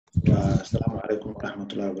السلام عليكم ورحمة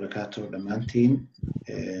الله وبركاته دمانتين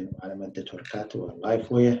وعلى مادة وركات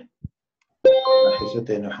واللايف ويا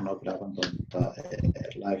حيثتين وحنا بلعبان ضمن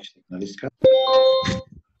لايف سيجناليسكا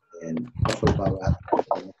أفضل بعض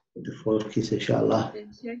ديفولت كيس إن شاء الله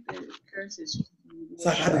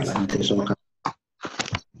صح حدث أنت سوكا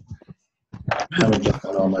محمد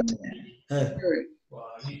جعفر وماتين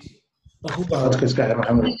بودكاست قاعد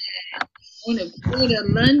محمد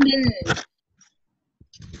London.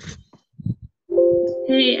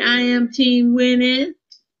 Hey, I am team winning.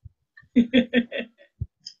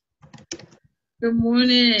 Good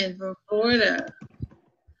morning from Florida.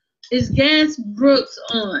 Is Gas Brooks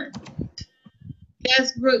on? Gas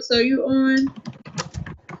Brooks, are you on?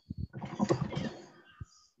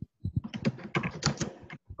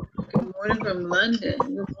 Good morning from London.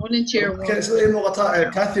 Good morning, Chairwoman. sida ay muuqata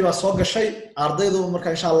Kathy waa soo gashay ardaydu marka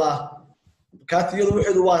insha Allah Kathy iyadu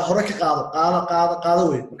wuxuu waa hore ka qaado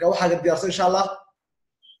weey marka waxa ka diyaarsan insha Allah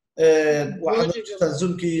waxa jirta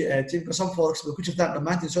zoomkii teamka SOMFOREX bay ku jirtaan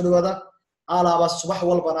dhamaantiin soo dhawaada alaaba subax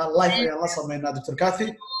walbana live ayaan la sameeynaa Dr. Kathy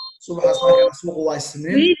subaxaas markaa suuqu waa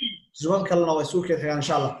isniin zoom kalena waa suuqii xigaan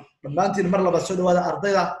insha Allah dhamaantiin mar laba soo dhawaada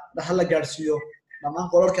ardayda dhaxal la gaarsiiyo dhamaan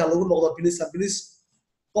qorarka lagu noqdo please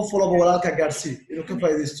qof walba walaalka gaarsii inuu ka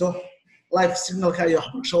faa'iideysto live signalka iyo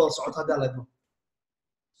waxbarashada socota hadda la idmo.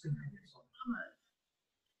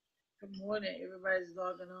 Good morning. Everybody's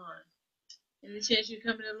logging on. Any chance you're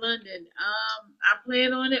coming to London? I plan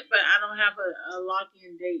on it, but I don't have a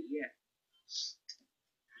lock-in date yet.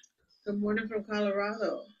 Good morning from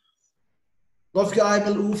Colorado. qofka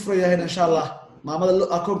aymal ugu furayahay insha Allah maamada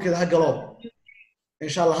akoonkeeda ha galo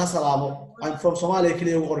insha Allah ha salaamo I'm from Somalia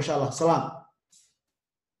kaliya ugu qor insha Allah salaam.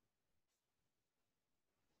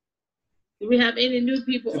 Do we have any new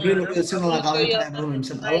people Jibril on? wuxuu sinna la qaadan karaa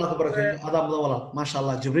muhiimsan Allah ku barakeeyo adam wala ma sha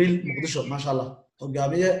Allah Jibril Muqdisho ma sha Allah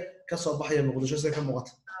hogaamiye ka soo baxaya Muqdisho sida ka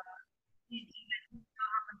muuqata.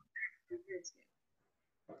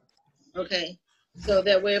 Okay, so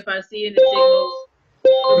that way if I see any signals.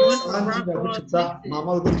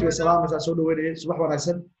 maamada dadkii salaamada soo dhaweeyay subax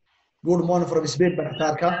wanaagsan. Good morning from Spain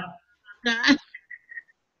barakaarka.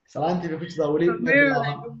 Salaantii ku jirtaa wali. Good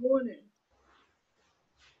morning.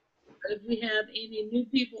 If we have any new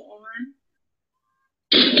people on,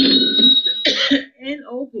 and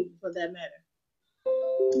old people for that matter,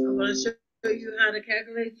 I'm going to show you how to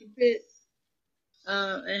calculate your bits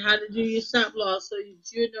and how to do your stop loss so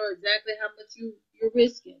you know exactly how much you're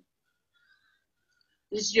risking.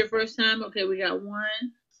 This is your first time? Okay, we got one.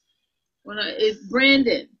 It's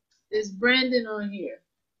Brandon. Is Brandon on here?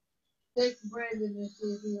 Text Brandon and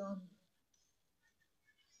see if he's on here.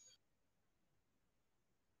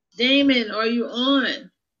 Damon, are you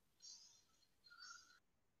on?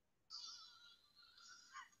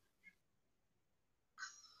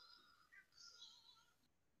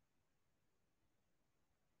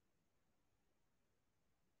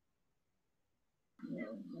 No,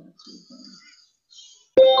 not too far.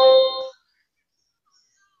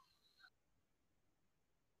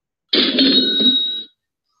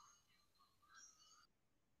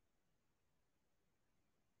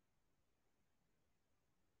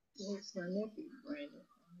 What's my nephew, Brandon?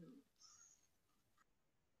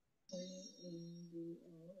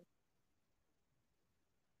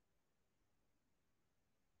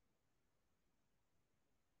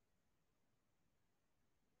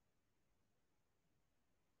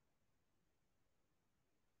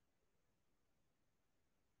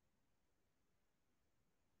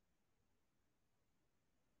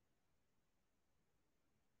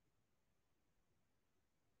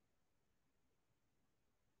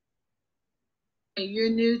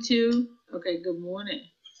 You're new too? Okay, good morning.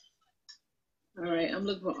 All right, I'm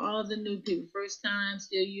looking for all the new people. First time,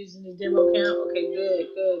 still using the demo account. Okay, good.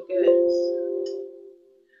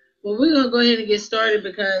 Well, we're going to go ahead and get started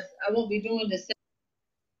because I won't be doing this.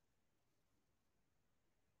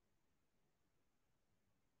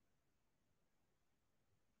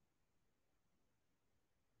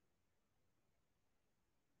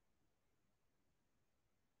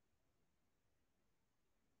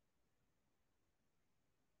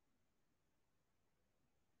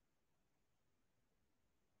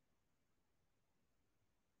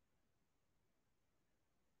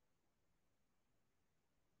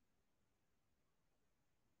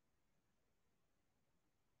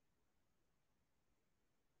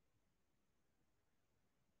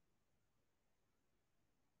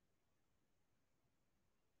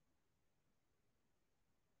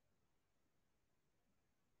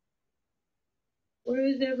 Where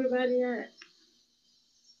is everybody at?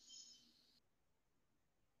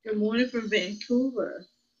 Good morning from Vancouver.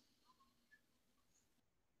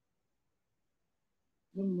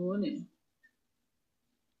 Good morning.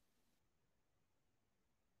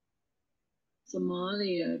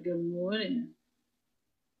 Somalia, good morning.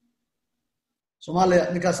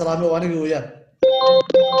 Somalia ninkaas salaame waa anigii weeyaan.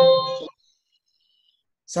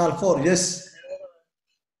 SahalFor, yes.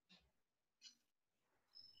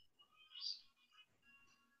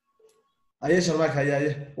 Aye Sharmarke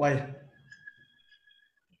aye. Why?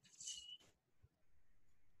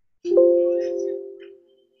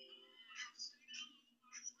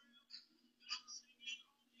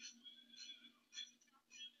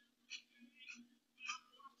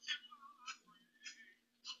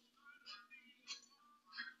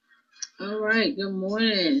 All right, good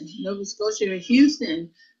morning. Nova Scotia,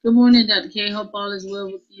 Houston. Good morning, Dr. K. Hope all is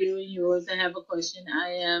well with you and yours. I have a question. I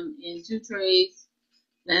am in 2 trades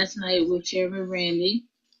last night with Chairman Randy.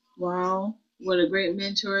 Wow, what a great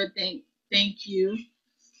mentor. Thank you.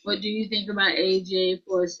 What do you think about AJ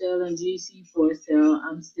for sale and GC for sale?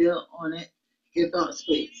 I'm still on it. Your thoughts,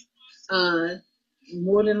 please.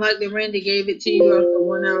 More than likely, Randy gave it to you after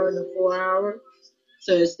 1 hour and a 4 hour.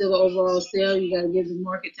 So it's still an overall sale. You got to give the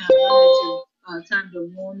market time time to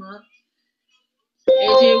warm up.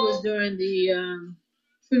 AJ was during the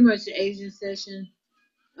pretty much the Asian session.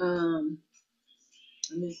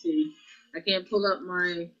 Let me see. I can't pull up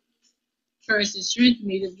my currency strength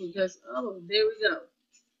meter because there we go.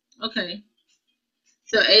 Okay.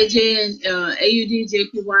 So AJ and AUD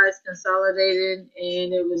JPY is consolidated,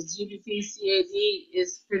 and it was GBP CAD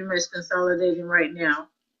is pretty much consolidating right now.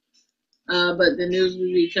 But the news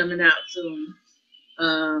will be coming out soon.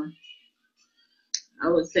 I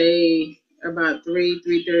would say about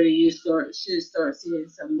 3:30 you should start seeing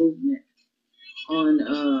some movement on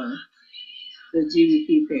the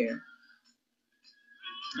GBP pair.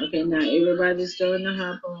 Okay, now everybody's starting to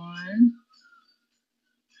hop on.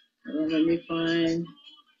 Let me find.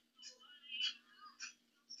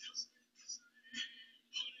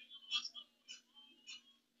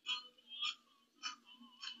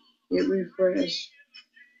 It refresh.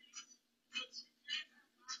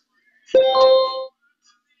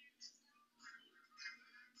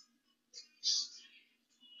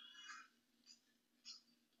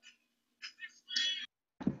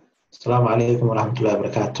 السلام عليكم ورحمة الله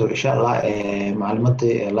وبركاته إن شاء الله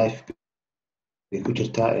معلوماتي لايف ku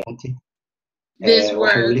jirtaa waxay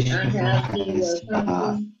weli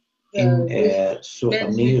sharaxaysaa in suuqa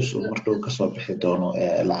news uu markuu kasoo bixi doono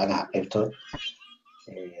lacagaha qaybtood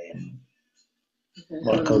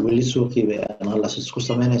marka weli suuqiiba analysis ku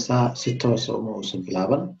samaynaysaa si toosa uma uusan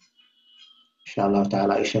bilaaban insha allahu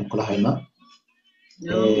tacaala ishaan kula haynaa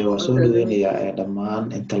waa soo dhaweynayaa dhammaan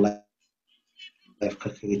inta lifeka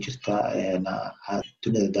kaga jirta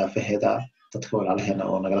dunida daafaheeda dadka walaalaheena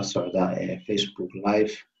oo nagala socda Facebook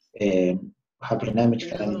live waxaa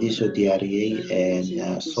barnaamijkan idiin soo diyaariyey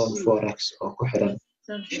SOMFOREX oo ku xiran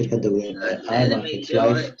shirkadda weyn iMarket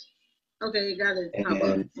Live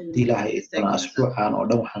hadii ilaahay idana asbuucan oo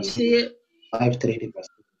dhan waxaan live trading.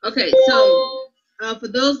 Okay, so for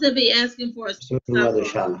those that be asking for a stop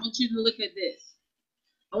loss, I want you to look at this.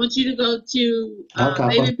 I want you to go to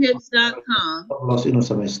babypips.com. Loss inuu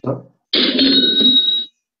samaysto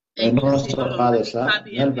noo soo qaadaysaa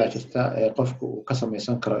meel baa jirta qofku uu ka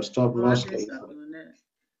samaysan karo stop loss.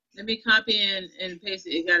 Let me copy and paste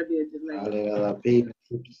it. It got to be a delay.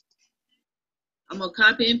 I'm going to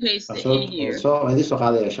copy and paste it in here. So this is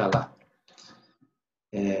qaadaya insha Allah.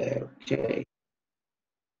 Okay.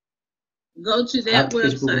 Go to that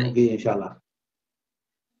website.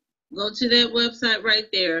 Go to that website right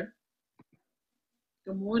there.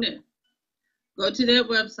 Good morning. Go to that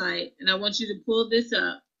website, and I want you to pull this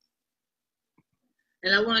up.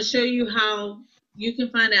 And I want to show you how you can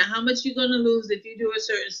find out how much you're going to lose if you do a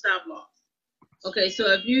certain stop loss. Okay, so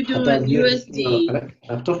if you're doing USD,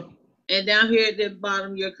 and down here at the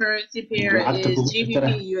bottom, your currency pair is GBP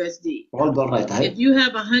USD. If you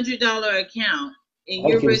have $100 account, and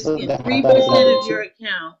you're risking 3% of your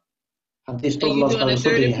account, and you're doing a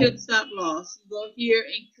 30 pip stop loss, you go here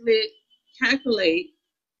and click calculate,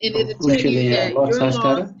 and it'll tell you that your loss is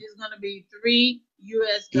going to be $3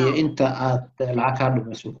 US.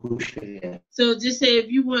 So just say if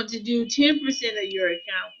you want to do 10% of your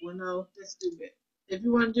account, well, no, that's stupid. If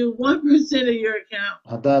you want to do 1% of your account,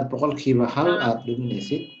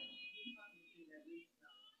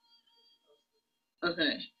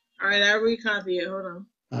 okay. All right, I recopy it. Hold on.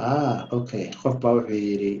 Okay. Qof baa wuxuu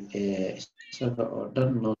yiri isaga oo dhan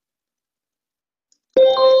no.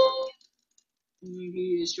 You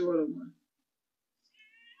need a shorter one.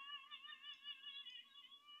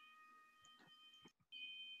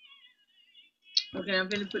 Okay, I'm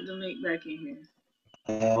gonna put the link back in here.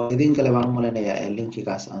 idin kale baan u maleynayaa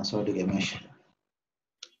linkigaas aan soo dhigay meesha.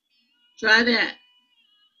 Try that.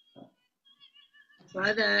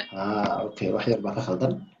 Try that. Okay, wax yar baa ka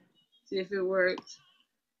khaldan. See if it works.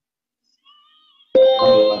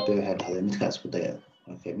 midkaas ku daya.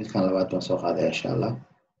 Okay, midkan labaad baan soo qaaday insha Allah.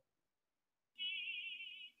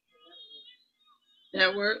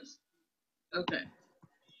 That works? Okay.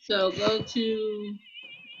 So go to,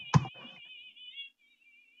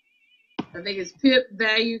 I think it's PIP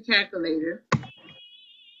value calculator.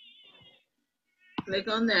 Click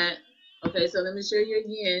on that. Okay, so let me show you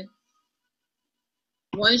again.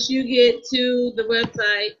 Once you get to the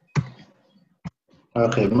website.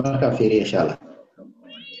 Okay, marka fiiri insha Allah. Come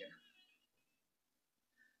on here.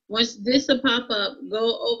 Once this will pop up,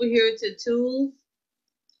 go over here to tools.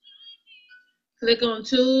 Click on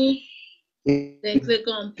tools. Then click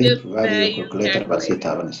on PIP value calculator. Once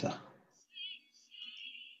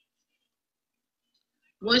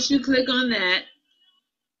you click on that,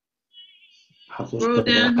 scroll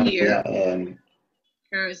down here.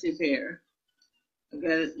 Currency pair.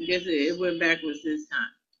 Okay, I guess it went backwards this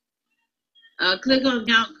time. Click on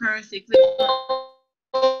count currency. Click on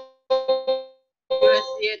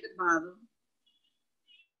USD at the bottom.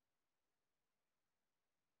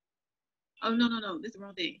 Oh, no. This is the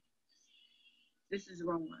wrong thing. This is the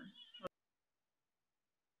wrong one.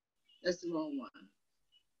 That's the wrong one.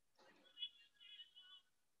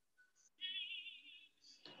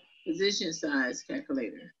 Position size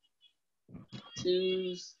calculator.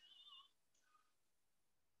 Choose.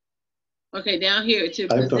 Okay, down here to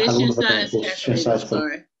position size calculator.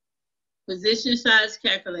 Sorry. Position size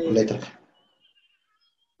calculator.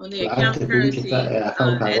 On the account currency at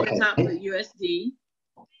the top of USD.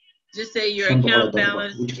 Just say your account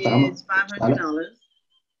balance is $500.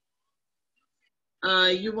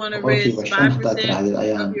 You want to raise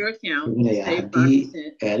 5% of your account. Say 5%.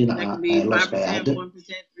 That can be 5%, 1%, 3%,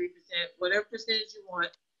 whatever percentage you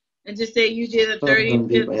want. And just say you did a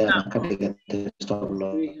 30-pip stop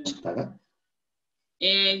loss.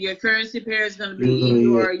 And your currency pair is going to be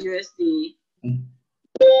EU or USD.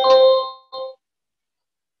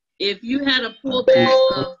 If you had a pullback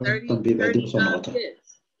of 30 pips,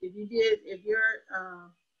 if your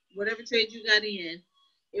whatever trade you got in,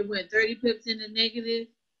 it went 30 pips in the negative,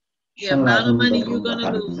 the amount of money you're going to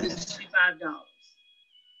lose is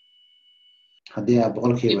 $25.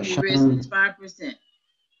 If you risk 5%.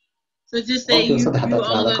 So just say you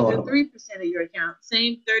only do 3% of your account,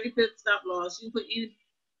 same 30 pip stop loss. You put any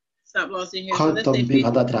stop loss in here. So let's say 50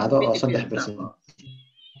 pip stop loss.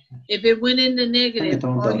 If it went in the negative,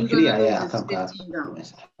 all you're going to lose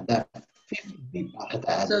is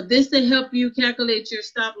 $15. So this to help you calculate your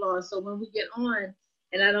stop loss. So when we get on,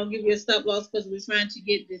 and I don't give you a stop loss because we're trying to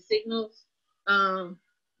get the signals. We're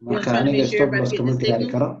trying to make sure everybody get the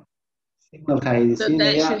signal. So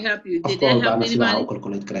that should help you. Did that help anybody?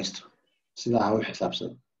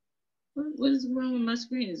 What is wrong with my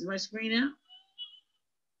screen? Is my screen out?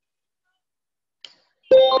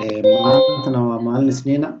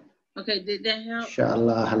 Okay, did that help?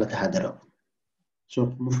 Inshallah, hala taxadaro.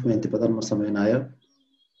 Suuq movement badan ma samaynayo.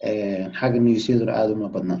 Xagga newsletter aad uma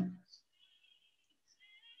badna.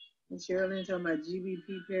 Sherilyn talking about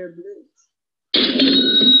GBP pair blitz.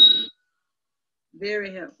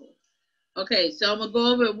 Very helpful. Okay, so I'm gonna go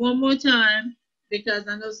over it one more time because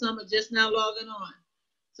I know some are just now logging on.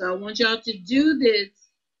 So I want y'all to do this.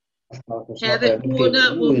 Have it pulled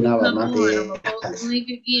up when we come on. I'm gonna post the link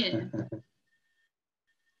again.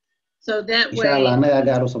 So that way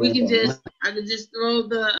we can I can just throw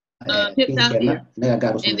the pips out there.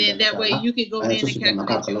 And then that way you can go in and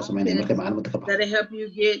calculate your own pips. That'll help you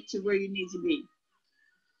get to where you need to be.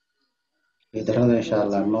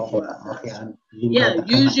 Yeah,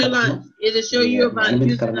 use your lot. It'll show you about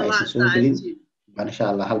using the lot size too. Oh,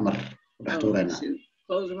 shoot.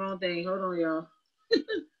 Close the wrong thing. Hold on, y'all.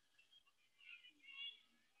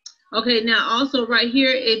 Okay, now also right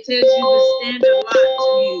here it tells you the standard lot to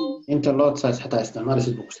use.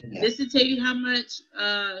 This will tell you how much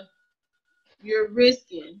you're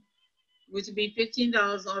risking, which would be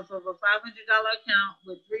 $15 off of a $500 account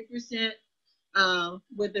with 3%,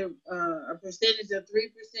 with a percentage of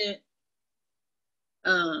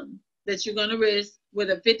 3% that you're going to risk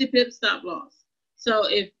with a 50 pip stop loss. So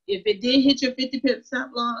if it did hit your 50 pip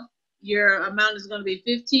stop loss, your amount is going to be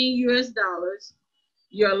 $15 US.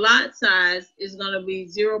 Your lot size is going to be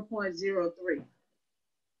 0.03.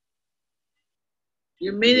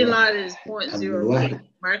 Your mini lot is 0.03.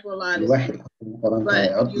 Micro lot is,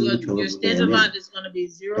 but your standard lot is going to be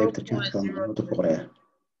 0.03.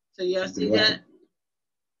 So y'all see that?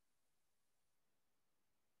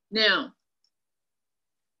 Now,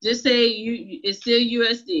 just say it's still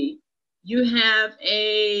USD. You have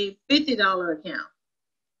a $50 account.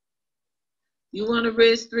 You want to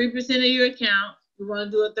risk 3% of your account. You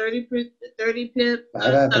want to do a 30 pip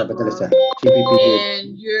stop loss,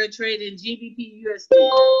 and you're trading GBP USD.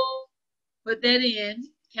 Put that in,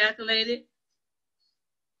 calculate it.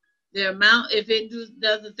 The amount, if it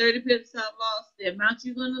does a 30 pip stop loss, the amount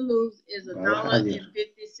you're going to lose is $1.50.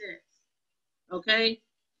 Okay?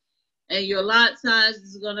 And your lot size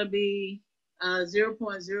is going to be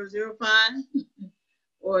 0.005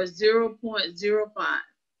 or 0.05.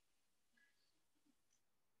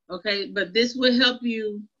 Okay, but this will help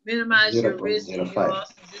you minimize your risk and your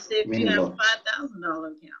losses. Just say if you have a $5,000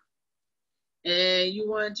 account and you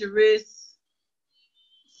want to risk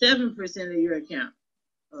 7% of your account.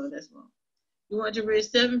 Oh, that's wrong. You want to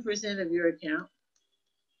risk 7% of your account.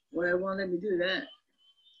 Well, it won't let me do that.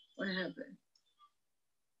 What happened?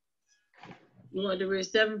 You want to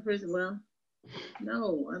risk 7%? Well,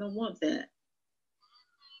 no, I don't want that.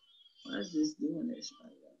 Why is this doing this?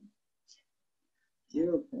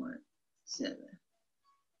 0.7.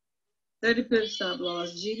 30 pips stop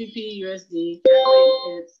loss, GBP, USD,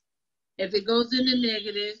 pips. If it goes in the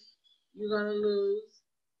negative, you're going to lose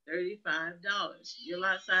 $35. Your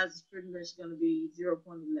lot size is pretty much going to be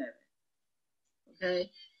 0.11. Okay?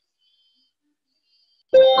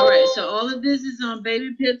 All right, so all of this is on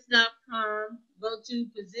babypips.com. Go to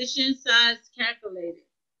position size calculator.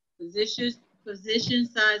 Position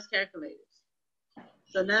size calculator.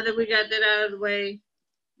 So now that we got that out of the way,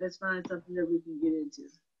 let's find something that we can get into.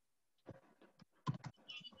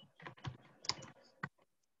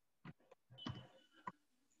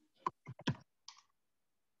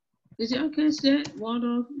 Did y'all catch that?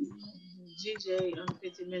 Waldorf, GJ on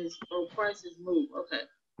 15 minutes. Oh, prices move. Okay.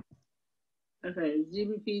 Okay,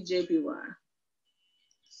 GBP, JPY.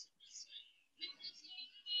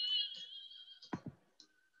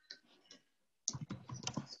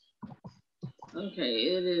 Okay,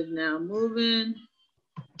 it is now moving.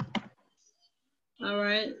 All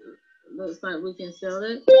right, looks like we can sell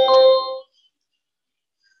it.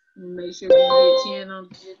 Make sure we get 10 on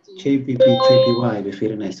 50. JPP, JPY,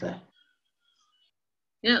 before nice.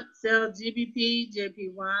 Yep, sell GBP,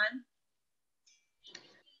 JPY.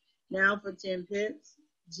 Now for 10 pips.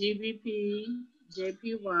 GBP,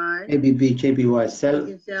 JPY. JPP, JPY, sell.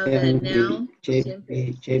 You can sell that now. JPP,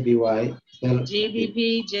 JPY, sell. GBP,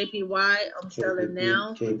 JPY, I'm selling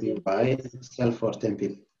now. JPY, sell for 10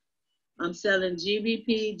 pips. I'm selling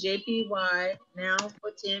GBP, JPY now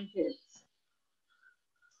for 10 pips.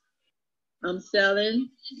 I'm selling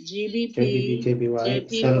GBP,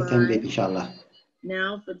 JPY, sell 10 pips, inshallah.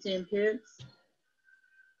 Now for 10 pips.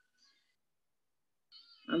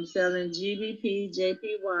 I'm selling GBP,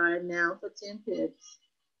 JPY now for 10 pips.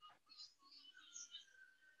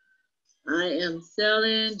 I am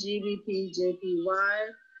selling GBP,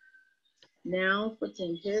 JPY now for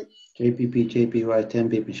 10 pips. JPP, JPY, 10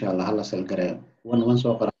 pips, inshallah. Allah sell kare. One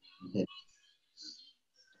so kara.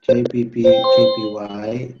 JPP,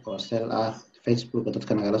 JPY, or sell Facebook, but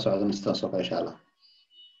dadka nagala socdan sida soo kale inshallah.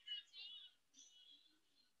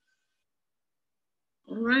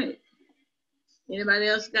 All right. Anybody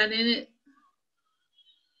else got in it?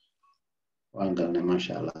 Waan galnay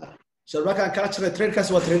mashallah. Sharmarke kala jiray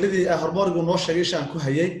trade-kaas waa trade-dii hormoonigu noo sheegay shan ku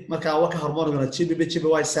hayay marka waa ka hormooniguna GBP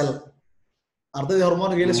JPY sell ardayda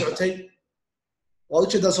hormooniga la socotay waa u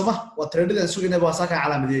jeedaa soma waa trade-dii aan suginay waa saaka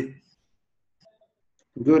calaamadiyay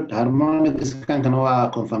Good harmonic iskan kana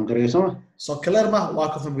waa confirm gareey soma so clear ma waa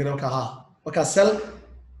confirm gareey marka sell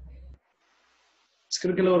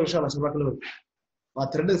screen kale war insha Allah Sharmarke kale waa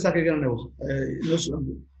trade-dii saaka ganay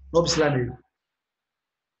no bislaanay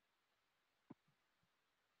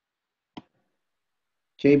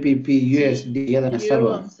JPP USD yadana sell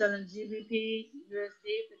I'm selling GBP USD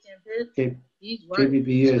for 10 pips. JPP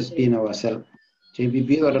USD na waa sell JPP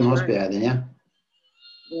wadan hoos bay aadeen ya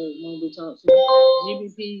when we talk to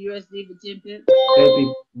GBP USD for 10 pips.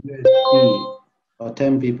 JPP USD or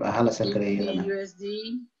 10 pips hala sell gareey yadana USD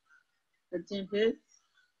for 10 pips.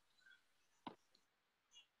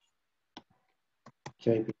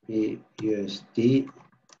 JPP USD.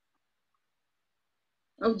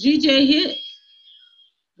 Oh, GJ hit.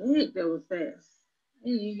 Heck, that was fast.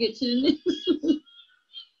 And you get to the next.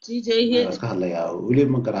 GJ hit.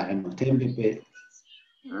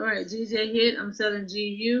 All right, GJ hit. I'm selling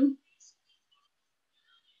GU.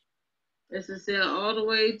 This is sell all the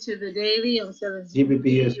way to the daily. I'm selling GBP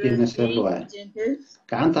USD na sell waay. 10 pips.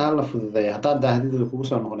 Gacanta hala fududeeyo hadaa dahdid way kugu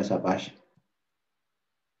soo noqonaysaa baash.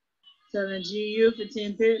 Selling GU for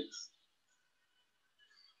 10 pips.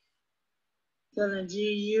 selling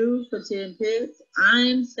GU for 10 pips.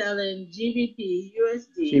 I'm selling GBP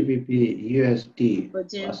USD. GBP USD for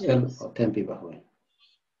 10 sell pips. or 10 people.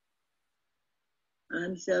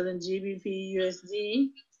 I'm selling GBP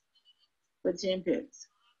USD for 10 pips.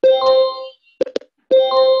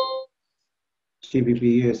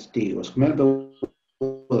 GBP USD واسكمل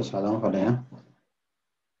بوص على مقالة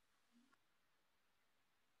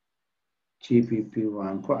GBP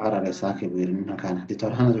وانكو عربي ساكي بيرن كان دي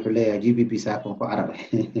ترهنا الحلية GBP ساكي وانكو عربي.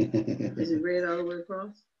 Is it red all the way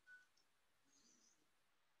across?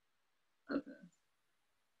 Okay.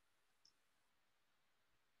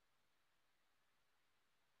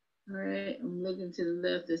 All right, I'm looking to the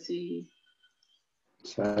left to see.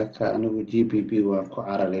 ساكا أنو GBP وانكو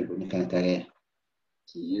عربي بني كان تاقيه.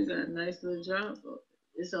 So you got a nice little drop.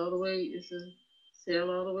 It's all the way, it's a sale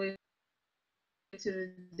all the way to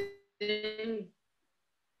the day.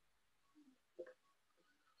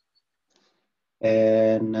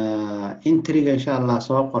 انتريجا إن شاء الله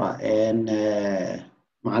سوقرا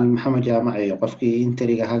مع محمد جامعي قفكي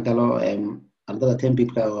انتريجا هقلو أرضا تنبي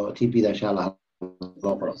بكا تي بي دا إن شاء الله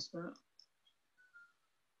سوقرا.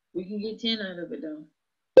 We can get 10 out of it though.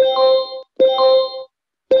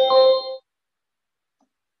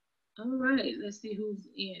 All right, let's see who's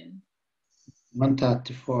in.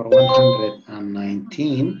 134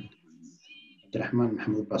 119 عبد الرحمن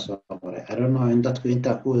محمود باسوقرا. I don't know إن دتكو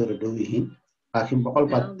إنتا كود ردويهين لكن بقول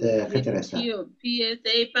بعد كترسا.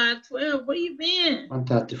 PSA 512, where you been?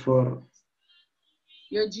 134.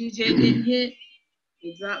 Your GJ didn't hit.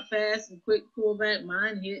 It dropped fast and quick pullback.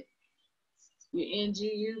 Mine hit. Your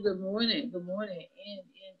NGU, good morning. Good morning. In.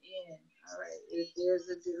 All right, if there's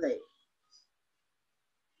a delay.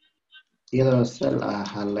 iyadoo sel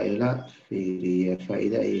ah la ila fiiriyo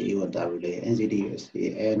faa'iido ay wada leeyahay NZD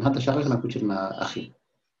hadda shaqo kale ku jirnaa akhi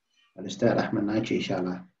al-ustaad Ahmed Naaji insha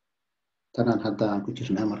Allah tanan hadda aan ku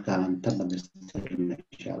jirnaa markaan tan dhameystirno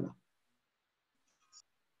insha Allah.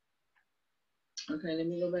 Okay, let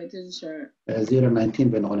me go back to the chart.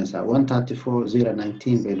 019 bay noqonaysaa 134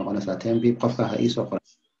 019 bay noqonaysaa 10 bip qofka ha ii soo qoro.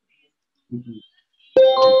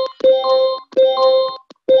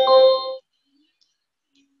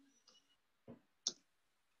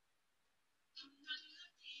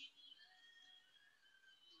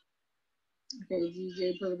 Okay, DJ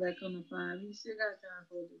put it back on the 5. You still got time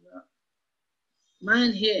for it to drop.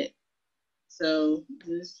 Mine hit. So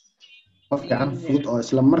this qofka aan fudud oo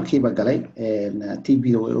isla markiiba galay TB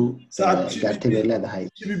way u gaartay bay leedahay.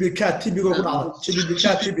 TB ka TB go ku dhacday. TB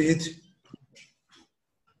ka TB hit.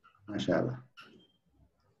 Ma sha Allah.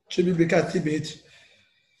 TB ka TB hit.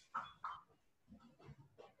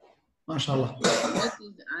 Ma sha Allah.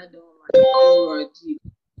 I don't like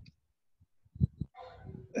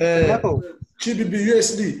GBP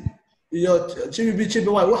USD iyo GBP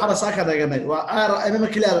GBY waxa la saaka daganay waa RMM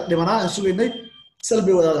kaliya dhimanaa aan sugeynay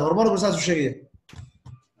salbi wadaada horumar ku saas u sheegay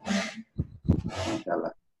insha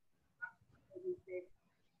Allah.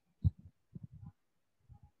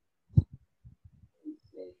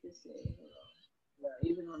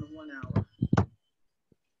 even on the 1 hour.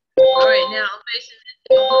 All right, now I'm basing it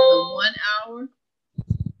on the 1 hour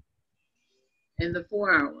and the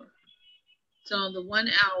 4 hour. So on the 1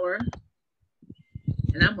 hour,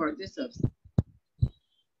 and I marked this up.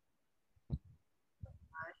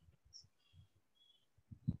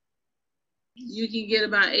 You can get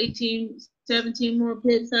about 18, 17 more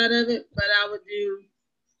pips out of it, but I would do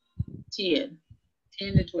 10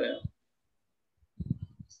 to 12.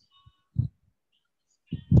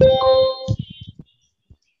 So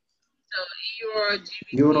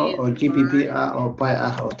Euro or GBP or Pi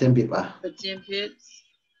or 10 pip for 10 pips.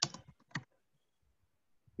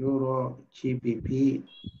 Euro, GBP,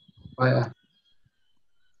 Pi.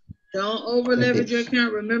 Don't over leverage your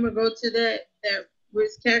account. Remember, go to that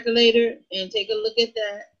risk calculator and take a look at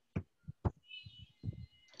that.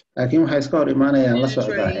 لكن waxay iska hor imaanayaan la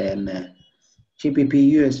socda GBP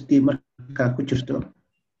USD marka ku jirto.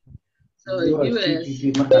 So US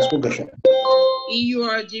GBP markaas ku gasho.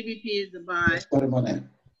 EUR GBP is the buy for 10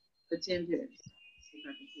 pips. See if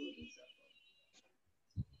I can pull this up.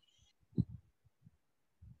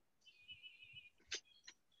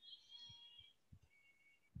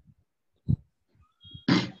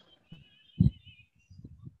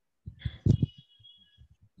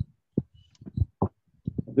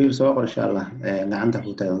 بيل سوقر إن شاء الله لعنده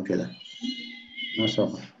وتاهم كذا ما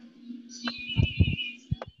سوقر.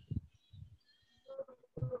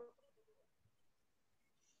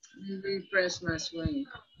 Refresh my screen.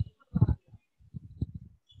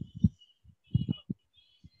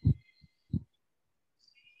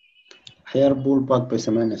 حير بول باك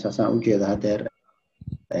بسمعنا أساسا وجد هذا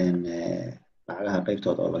lacagaha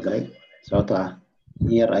qaybtooda oo la galay sababtoo ah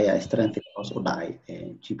yar ayaa strength hoos u dhacay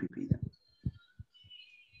GBP-da.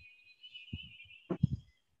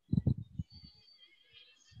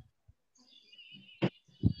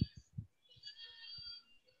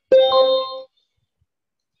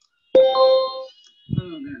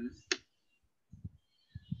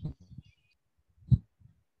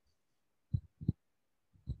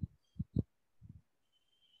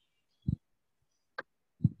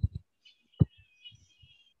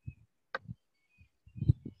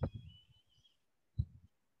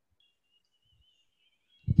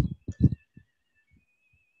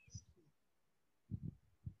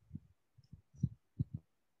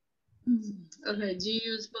 Okay,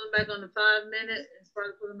 GU is pulling back on the 5 minute. It's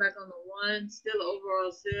probably pulling back on the 1. Still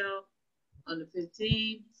overall sell on the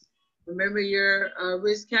 15. Remember your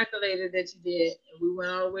risk calculator that you did, and we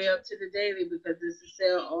went all the way up to the daily because this is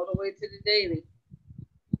sell all the way to the daily.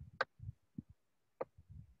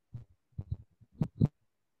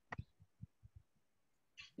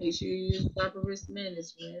 Make sure you use proper risk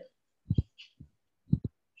management.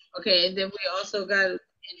 Okay, and then we also got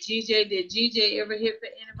GJ. Did GJ ever hit for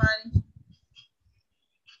anybody?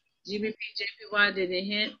 GBP, JPY, did it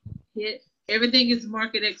hit? Everything is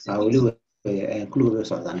market execution. كله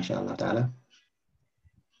بيصعد إن شاء الله تعالى.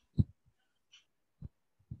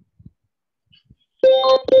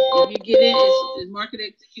 If you get it, it's market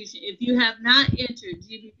execution. If you have not entered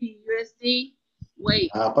GBP USD,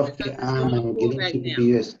 wait. قفك أنا جيلين GBP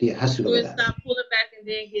USD حسب Do it, stop pulling back and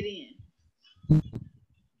then get in.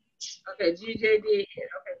 Okay, GJ did hit.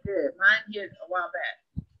 Okay, good. Mine hit a while back.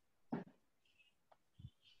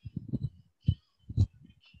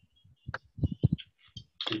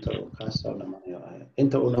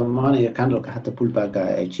 انت ودمانية كان حتى pull back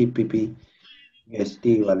GBP USD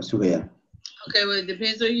ولا سويا. Okay, well, it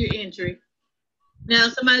depends on your entry. Now,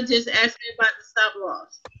 somebody just asked me about the stop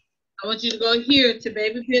loss. I want you to go here to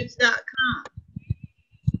babypips.com.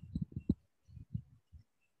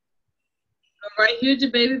 Go right here to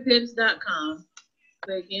babypips.com.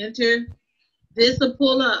 Click enter. This will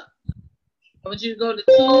pull up. I want you to go to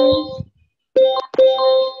tools.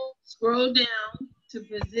 Scroll down to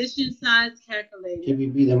position size calculator.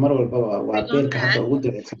 GBP ده مرة والبابا وبين حتى وجود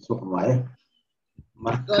السوق معي.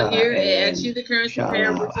 Go here and ask you the currency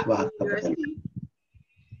pair, which is USD.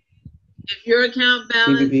 If your account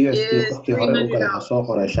balance is $300,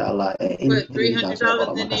 put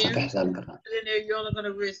 $300 in there. Put in there, you're only going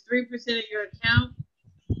to risk 3% of your account.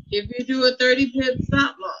 If you do a 30 pip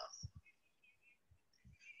stop loss,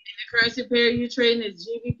 and the currency pair you're trading is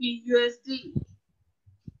GBP USD,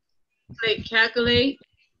 click calculate.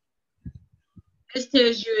 This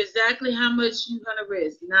tells you exactly how much you're going to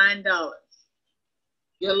risk, $9.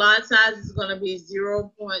 Your lot size is going to be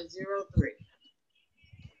 0.03.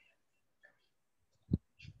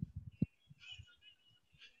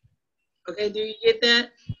 Okay, do you get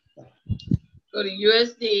that? Go to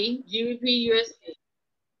USD, GBP USD.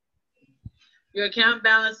 Your account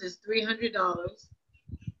balance is $300.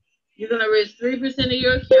 You're going to risk 3% of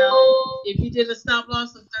your account. If you did a stop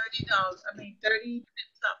loss of $30, 30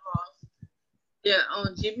 stop loss, yeah,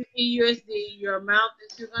 on GBP USD, your amount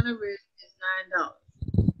that you're going to risk is $9.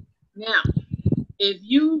 Now, if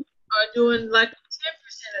you are doing like 10%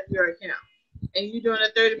 of your account and you're doing a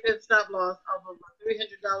 30 pip stop loss off of a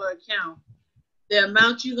 $300 account, the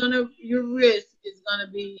amount your risk is going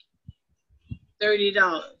to be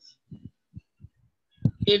 $30.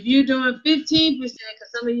 If you're doing 15%,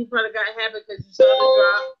 because some of you probably got habit because you saw the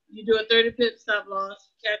drop, you do a 30 pip stop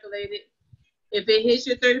loss, calculate it. If it hits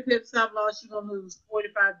your 30 pip stop loss, you're going to lose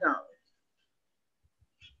 $45.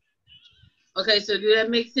 Okay, so do that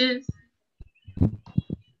make sense?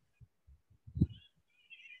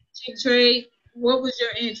 Chick trade, what was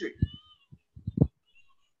your entry?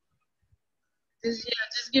 Just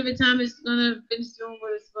give it time. It's going to finish doing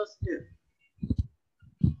what it's supposed to do.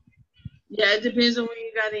 Yeah, it depends on when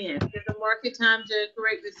you got in. If the market time to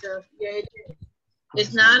correct itself, yeah, it is.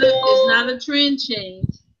 It's not a trend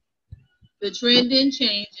change. The trend didn't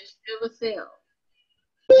change. It's still a sell.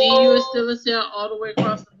 GU is still a sell all the way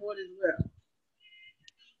across the board as well.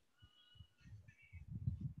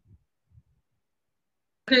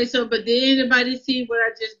 Okay, so but did anybody see what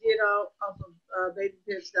I just did off of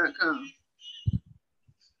babypips.com?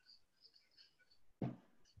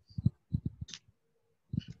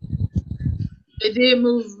 It did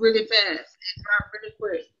move really fast. It dropped really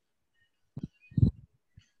quick.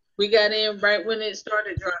 We got in right when it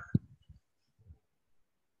started dropping.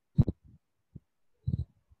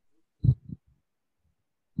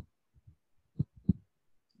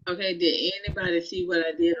 Okay, did anybody see what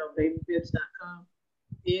I did on babypips.com?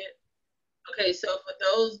 Did? Okay, so for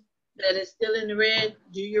those that is still in the red,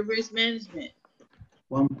 do your risk management.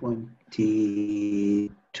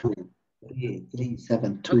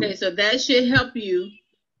 1.2372. Okay, so that should help you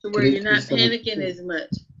to where you're not panicking as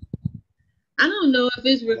much. I don't know if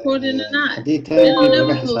it's recording or not. They don't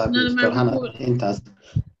never post none of my recordings.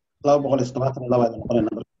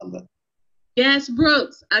 Gas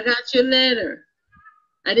Brooks, I got your letter.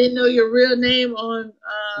 I didn't know your real name on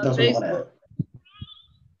Facebook,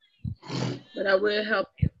 but I will help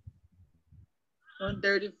you.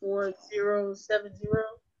 134070.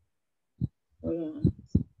 Hold on.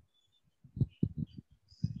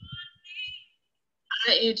 I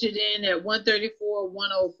entered in at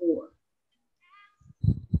 134,104.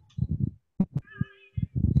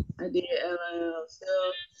 I did LL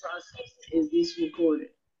sales process. Is this recorded?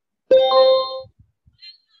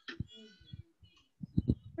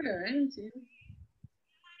 Where? I ain't seen it.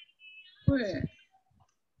 Where?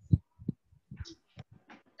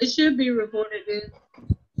 It should be recorded then.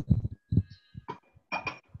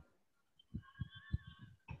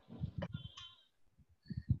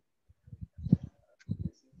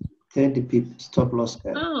 Stop loss.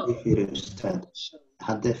 If you understand.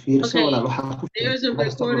 There's a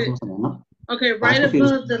recorded. Okay, right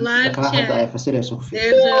above the live chat, there's a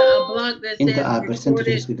block that says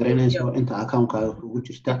recorded video. If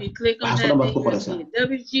you click on that, then you'll see it.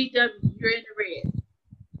 WGW, you're in the red.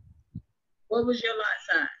 What was your lot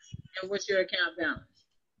size? And what's your account balance?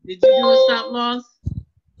 Did you do a stop loss?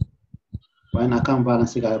 When account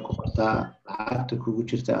balance ku qortaa lacagta kugu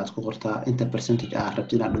jirta aad ku qortaa inta percentage aad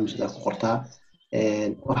rabtid inaad dhumisada ku qortaa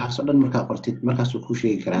waxaas oo dhan markaa qortid markaas uu ku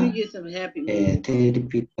sheegi karaa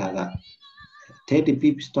 30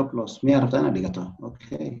 pip stop loss miyaa rabtaa inaad dhigato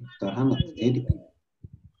okay 30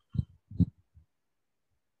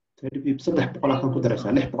 pip 300 kan ku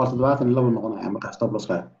daraysaa 672 noqonaya markaa stop loss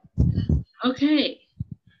ka okay.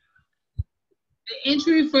 The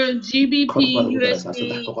entry from GBP USD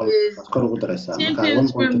is 10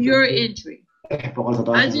 pips from your entry. I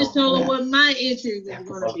just told her what my entry was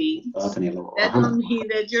going to be. That don't mean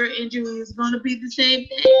that your entry is going to be the same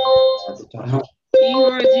thing.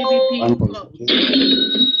 Your GBP close.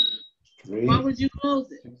 Why would you close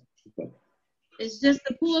it? It's just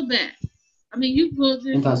a pullback. I mean, you close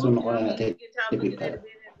it.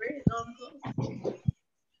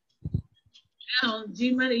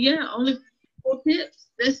 G-Money, yeah, only 4 pips.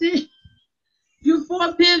 That's it. You're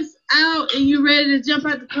 4 pips out and you're ready to jump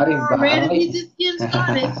out the car already. We just getting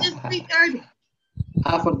started. It's just 3:30.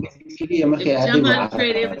 Jump out of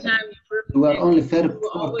trade every time you are only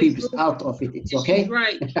 4 pips out of it. It's okay.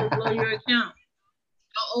 Right. To blow your account.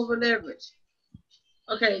 Don't over leverage.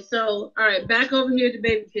 Okay, so all right, back over here to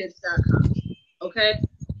babypips.com. Okay.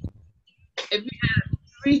 If you had a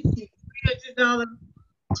 $300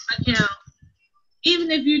 account, even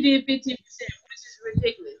if you did 15%, which is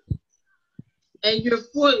ridiculous, and your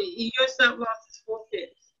stop loss is 4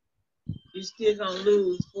 pips, you're still gonna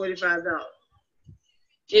lose $45.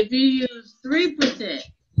 If you use 3%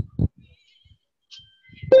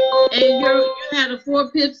 and you had a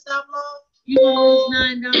 4 pip stop loss, you're gonna lose $9.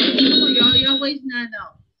 Come on, y'all waste $9.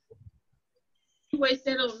 You waste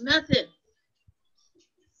that on nothing.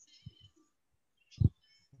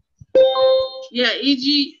 Yeah, EG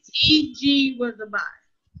was a buy.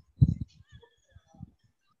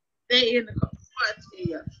 Stay in the car.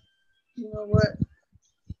 You know what?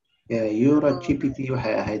 Yeah, Euro GPP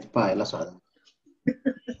waxay ahayd buy la socda.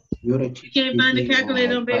 Euro GPP. You can't find the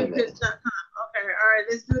calculator on babypips.com. Okay, all right,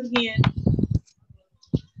 let's do it again.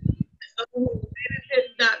 Let's go to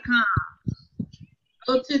babypips.com.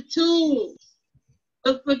 Go to tools.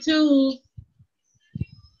 Look for tools.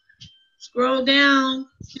 Scroll down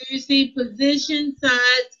till you see position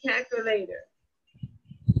size calculator.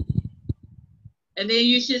 And then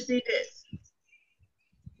you should see this.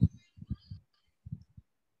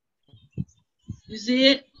 You see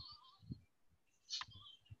it?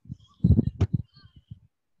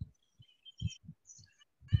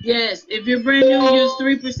 Yes, if you're brand new, use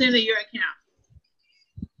 3% of your account.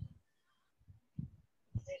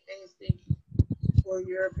 Thank you for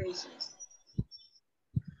your patience.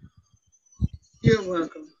 You're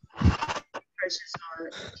welcome. Precious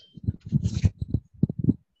heart.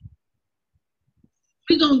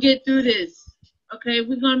 We're going to get through this. Okay,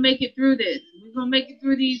 we're going to make it through this. We're going to make it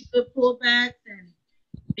through these good pullbacks and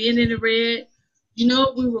being in the red. You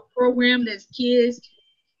know, we were programmed as kids.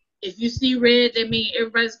 If you see red, that means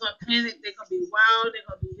everybody's going to panic. They're going to be wild. They're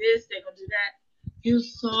going to do this. They're going to do that.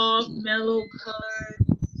 Use soft, mellow colors,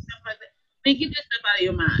 stuff like that. I mean, get this stuff out of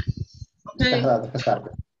your mind. Okay?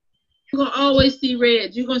 You're gonna always see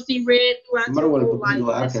red. You're gonna see red throughout your whole life.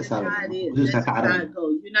 That's just arkaysaa how it is. That's just how it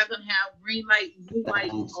goes. You're not gonna have green light and blue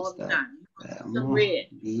light all the time. You're gonna see some red.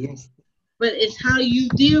 Yes. But it's how you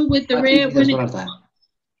deal with the red. When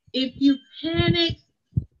if you panic,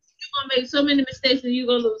 you're gonna make so many mistakes and you're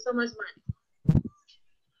gonna lose so much money.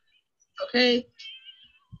 Okay?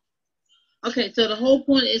 Okay, so the whole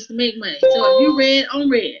point is to make money. So if you red, I'm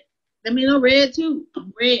red. That means I'm red too.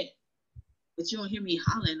 I'm red. But you don't hear me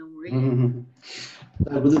hollering, I'm red.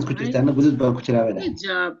 Right? Good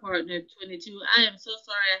job, partner 22. I am so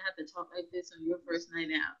sorry I have to talk like this on your first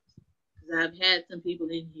night out. Because I've had some people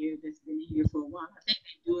in here that's been in here for a while. I think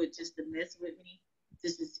they do it just to mess with me,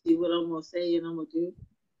 just to see what I'm going to say and I'm going to do.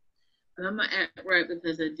 But I'm going to act right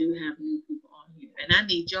because I do have new people on here. And I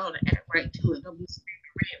need y'all to act right too. And don't be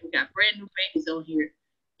screaming red. We got brand new babies on here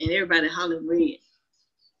and everybody hollering red.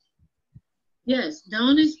 Yes,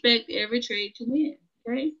 don't expect every trade to win.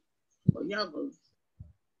 Okay? Well, y'all go.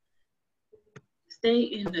 Stay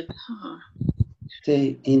in the car.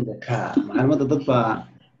 Stay in the car.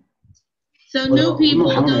 So new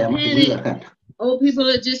people don't panic. Old people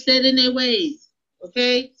are just set in their ways.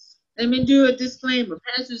 Okay? Let me do a disclaimer.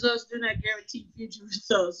 Past results do not guarantee future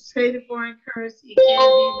results. Trading foreign currency can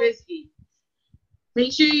be risky.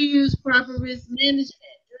 Make sure you use proper risk management.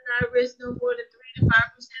 Do not risk no more than 3 to 5%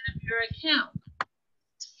 of your account.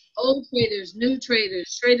 Old traders, new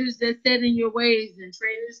traders, traders that set in your ways, and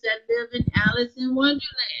traders that live in Alice in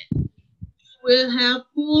Wonderland. You will have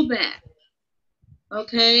pullback.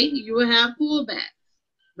 Okay? You will have pullback.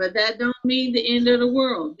 But that don't mean the end of the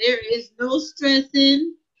world. There is no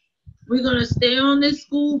stressing. We're going to stay on this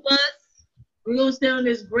school bus. We're going to stay on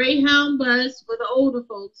this Greyhound bus for the older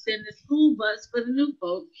folks and the school bus for the new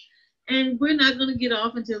folks. And we're not going to get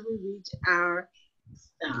off until we reach our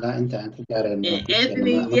stop. And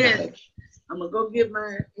Anthony, yes, I'm going to go get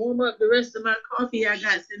warm up the rest of my coffee I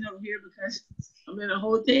got sitting over here because I'm in a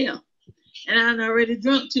hotel. And I've already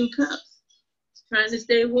drunk 2 cups. Trying to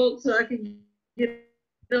stay woke so I can get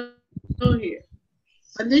on here.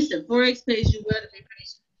 But listen, Forex pays you well to be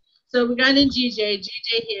patient. So we got in GJ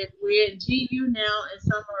hit. We're in GU now, and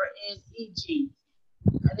some are in EG.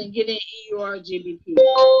 I didn't get in EUR GBP.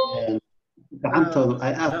 gacantoodu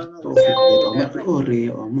ay aad u fiicneed oo markii u horeeyay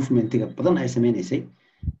oo movementiga badan ay sameynaysay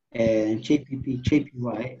JPP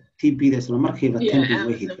JPY TB da isla markiiba 10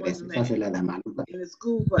 way higreysay saasay leedahay macluumaad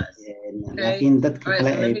laakiin dadka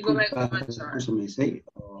kale ay ku samaysay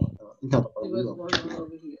oo intaad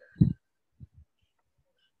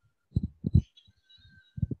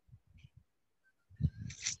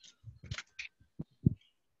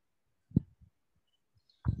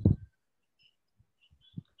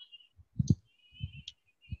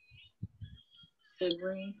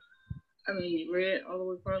green, I mean red all the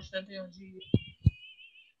way across something on GU.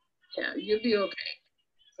 Yeah, you'll be okay.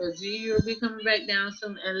 So GU will be coming back down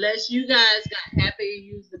soon, unless you guys got happy and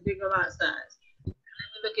used the bigger lot size. Let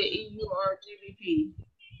me look at EUR GBP.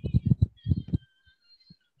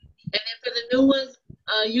 And then for the new ones,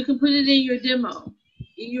 you can put it in your demo.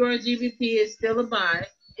 EUR GBP is still a buy.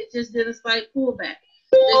 It just did a slight pullback.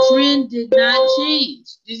 The trend did not change.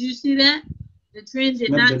 Did you see that? The trend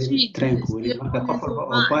did not change.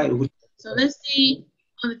 So let's see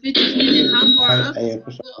on the 50-minute how far up.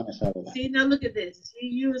 See, now look at this.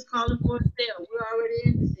 EU is calling for a sale. We're already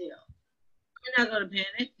in the sale. We're not going to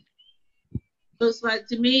panic. Looks like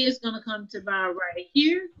to me it's going to come to buy right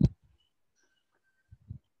here.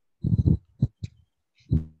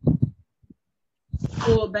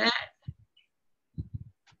 Pull back.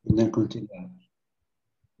 And then continue.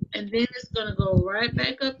 And then it's going to go right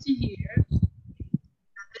back up to here.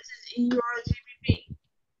 Now this is EUR GBP.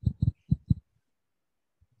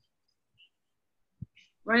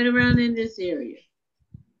 Right around in this area.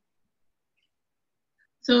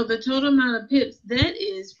 So the total amount of pips, that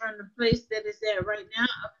is from the place that it's at right now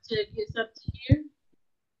up until it gets up to here.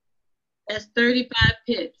 That's 35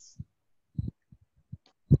 pips.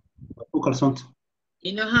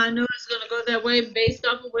 You know how I know it's going to go that way based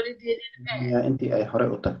off of what it did in the past? Yeah, intii ay hore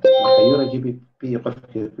u tagtay marka euro GBP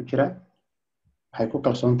qofkii ku jira waxay ku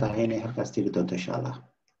kalsoon tahay inay halkaas tiri doonto insha Allah.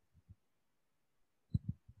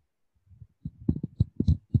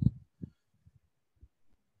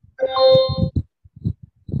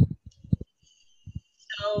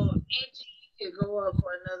 So EG could go up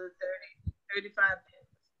for another 35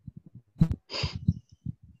 pips.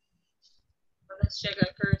 So let's check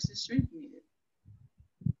our currency strength meter.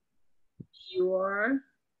 EUR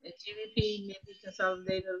and GBP maybe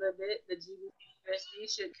consolidate a little bit. The GBP USD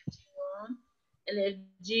should continue on. And if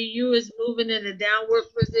GU is moving in a downward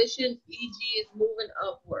position, EG is moving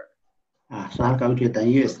upward. So halka u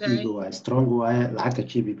jeedaan USD waa strong waaye lacagta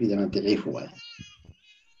GBP dana daciif waaye.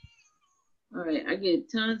 All right, I get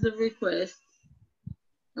tons of requests.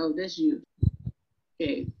 Oh, that's you.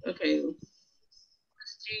 Okay.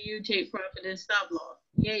 GU take profit and stop loss.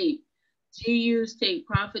 Yay. GUs take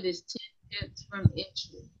profit is 10 cents from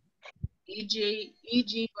entry. EG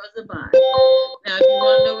was a buy. Now, if you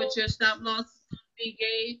want to know what your stop loss is going to be,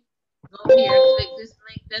 Gabe, go here, click this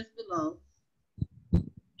link that's below.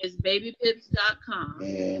 It's babypips.com.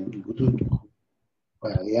 And guduud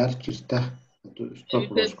waa ciyaar jirta stop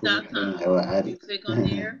loss ku xiranayo waa caadi. You click on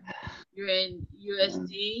there. You're in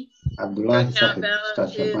USD. Abdullah Sahib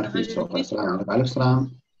Sharmarke soo qor. Assalamu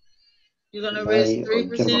alaikum. You're going to risk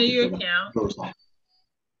 3% of your account.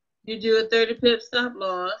 You do a 30 pip stop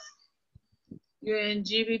loss. You're in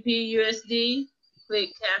GBP USD.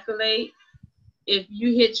 Click calculate. If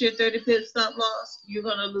you hit your 30 pip stop loss, you're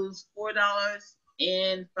going to lose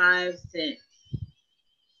 $4.05.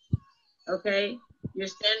 Okay? Your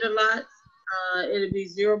standard lots, it'll be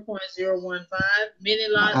 0.015. Mini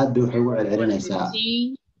lots,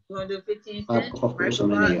 115. You're going to do 15 cents. Micro lots,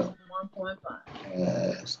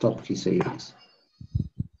 1.5. Stop key savings.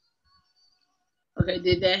 Okay,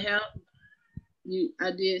 did that help?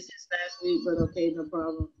 I did since last week, but okay, no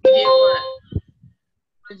problem. You did what?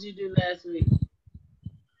 What did you do last week?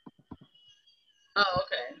 Oh,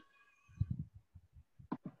 okay.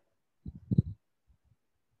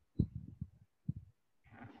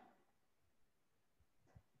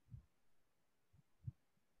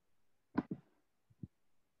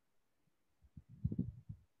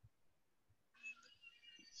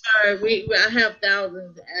 Sorry, I have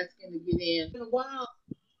thousands asking to get in. It's been a while.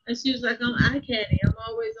 And she was like, I'm iCaddy. I'm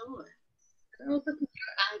always on. I was looking for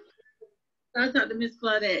your iCaddy. I talk to Miss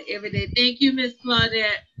Claudette every day. Thank you, Miss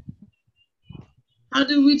Claudette. How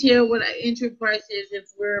do we tell what our entry price is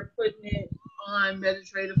if we're putting it on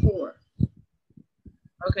MetaTrader 4?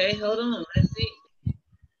 Okay, hold on. Let's see.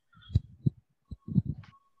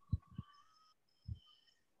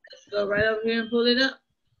 Let's go right over here and pull it up.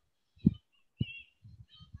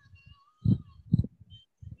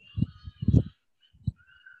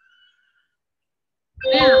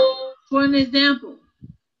 Now, for an example,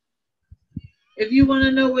 if you want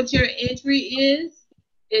to know what your entry is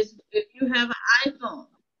if you have an iPhone,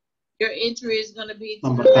 your entry is going to be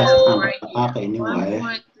to the left right here,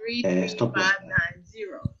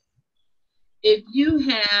 1.33590. If you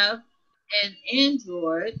have an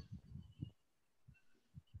Android,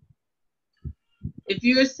 if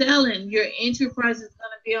you're selling, your entry price is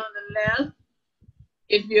going to be on the left.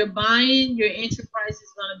 If you're buying, your entry price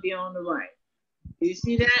is going to be on the right. Do you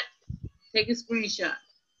see that? Take a screenshot.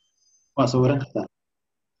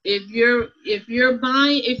 If you're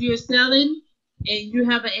buying, if you're selling, and you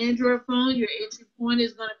have an Android phone, your entry point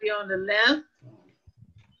is going to be on the left.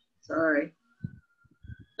 Sorry.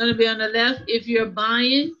 Going to be on the left. If you're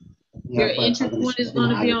buying, your entry point is going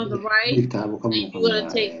to be on the right. And you're going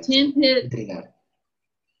to take 10 pips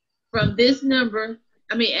from this number.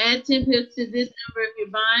 I mean, add 10 pips to this number if you're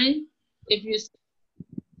buying. If you're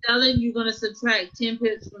selling, you're going to subtract 10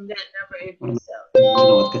 pips from that number if you're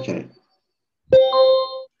selling.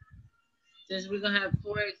 Since we're going to have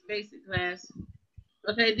Forex basic class.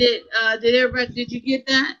 Okay, did everybody, did you get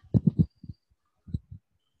that? How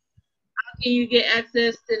can you get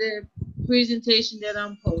access to the presentation that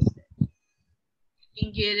I'm posting? You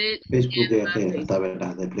can get it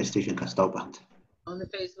on the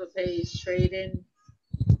Facebook page, Trading,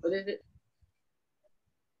 what is it?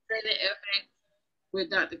 Trading FX with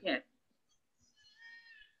Dr. Cat.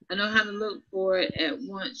 I know how to look for it at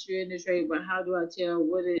once you're in the trade, but how do I tell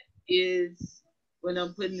what it is when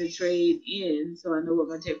I'm putting the trade in so I know what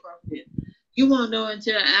my take profit is? You won't know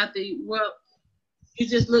until after, well, you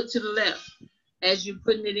just look to the left as you're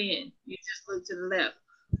putting it in. You just look to the left.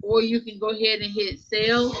 Or you can go ahead and hit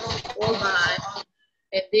sell or buy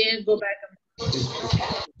and then go back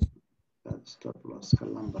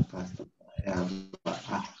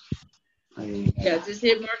and yeah, just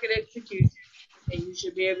hit market execution and you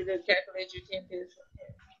should be able to calculate your 10 pips from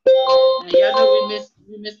there. Now y'all know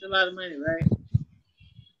we missed a lot of money, right?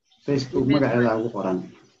 Facebook magaceeda ugu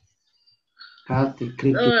qoran.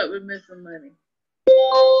 We missed some money.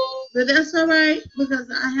 But that's all right because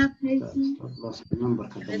I have patience. It's gonna come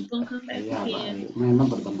back again.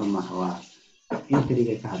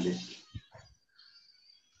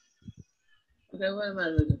 Okay, what am I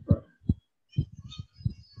looking for?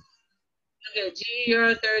 Okay,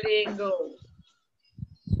 GR30 and gold.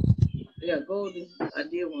 Yeah, gold is I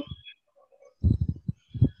did one.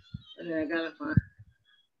 Okay, I gotta find.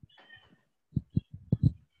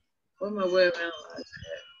 Where my web analyzer at?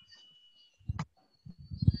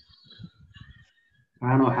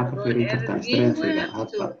 أنا waxaad ka fiirin kartaa strength-ga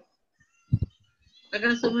hadda I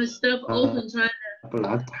got so much stuff open trying to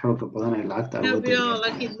lacagta xooga badan ee lacagta help awoodda y'all. I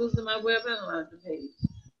keep losing my web analyzer page.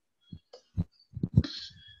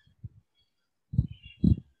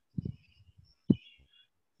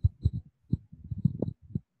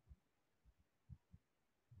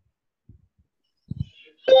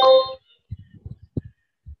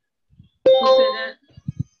 Who said that?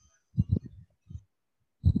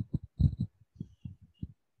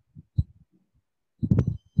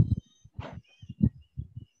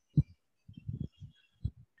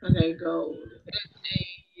 Okay, gold.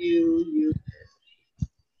 SAU.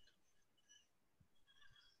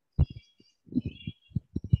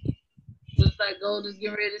 Looks like gold is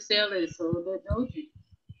getting ready to sell it, so that doji.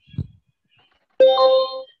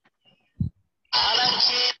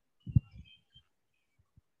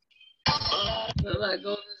 Looks like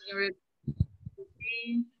gold is getting ready to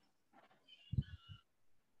green.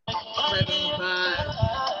 Like on the 5.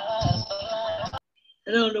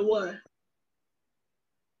 And on the 1.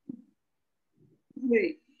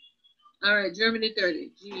 Wait. All right, Germany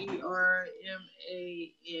 30.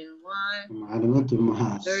 GRMANY.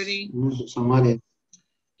 30. Somalia.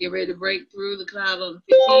 Get ready to break through the cloud on the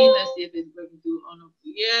 15. Let's see if it's breaking through on the.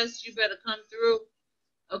 Yes, you better come through.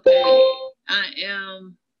 Okay, I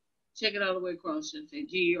am. Check it all the way across. Should say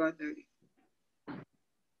GER 30.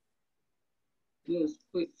 Do a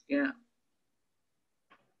quick scout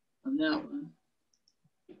on that one.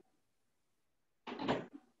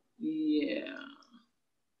 Yeah.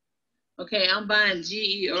 Okay, I'm buying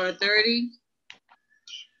GER 30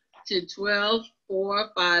 to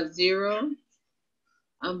 12,450.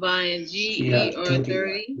 I'm buying GER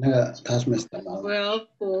 30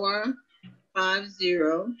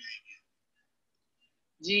 12,450.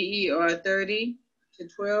 GER 30 to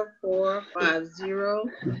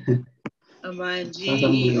 12,450. I'm buying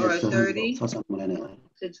GER 30 to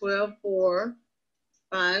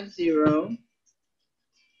 12,450.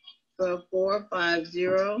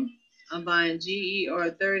 12,450. I'm buying GER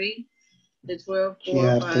 30 to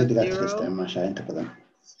 12,450. I'm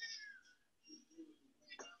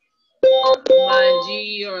buying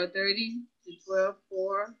GER 30 to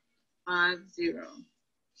 12,450.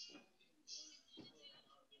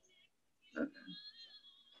 Okay.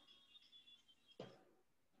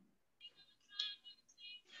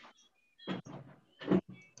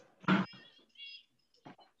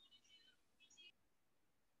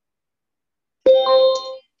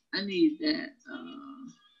 I need that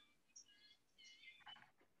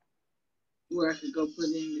where I could go put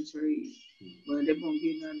in the trade, but they won't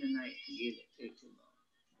get none tonight to get it. Take too long.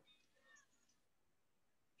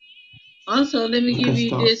 Also, let me give you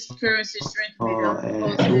this currency strength video.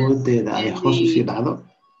 awoodeeda ay hoos usii dhacdo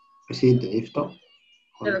sii daciifto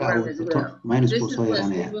oo laga awoodbato minus buu soo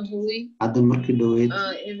yaraanaya hadda markii dhoweyd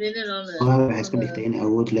waxay iska dhigtay inay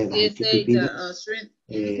awood leedahay GBP-da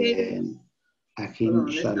laakiin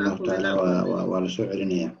insha allahu taala waa lasoo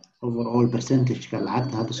celinaya overall percentage-ka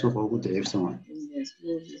lacagta hadda suuqa ugu daciifsan waay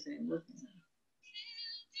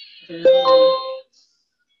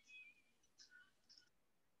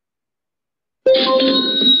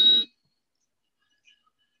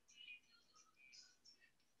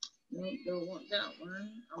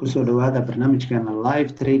kusoo dhawaada barnaamijkeena live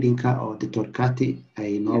trading-ka oo Dr. Kati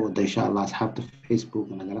ay noo wada insha allah asxaabta Facebook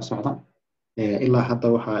nagala socda ilaa hadda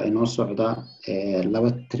waxaa inoo socda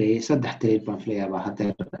saddex trade baan filayaa hadda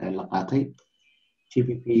la qaatay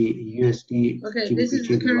GBP USD GBP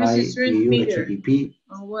JPY Euro GBP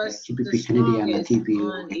GBP Canadian and TPU.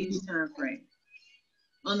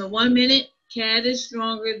 On the 1 minute, CAD is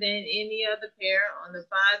stronger than any other pair. On the 5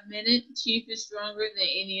 minute, Chief is stronger than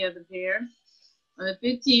any other pair. On the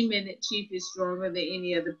 15 minute, Chief is stronger than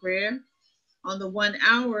any other pair. On the 1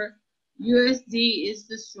 hour, USD is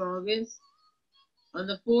the strongest. On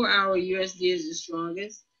the 4 hour, USD is the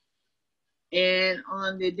strongest. And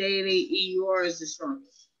on the daily, EUR is the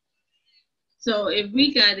strongest. So if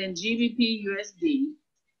we got in GBP USD,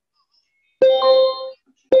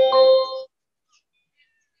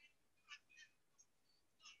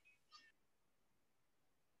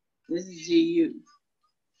 this is GU.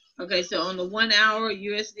 Okay, so on the 1 hour,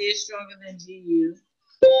 USD is stronger than GU.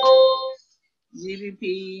 GBP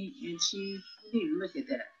and Chief, we need to look at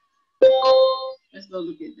that. Let's go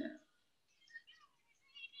look at that.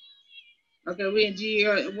 Okay, we're in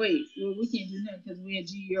GER. Wait, well, we can't do that because we're in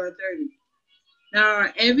GER 30. Now,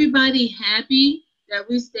 are everybody happy that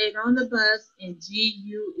we stayed on the bus and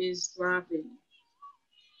GU is dropping?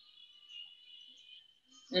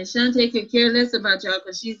 And Shantae could care less about y'all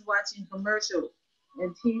because she's watching commercials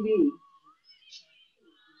and TV.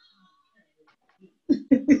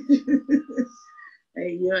 Hey,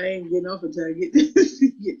 you ain't getting off until I get get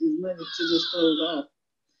this money to just close off.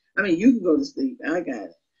 I mean, you can go to sleep. I got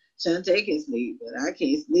it. Shantae can sleep, but I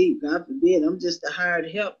can't sleep. God forbid. I'm just a hired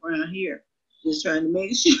help around here, just trying to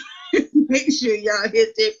make sure y'all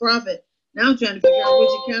hit that profit. Now I'm trying to figure out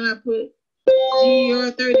which account I put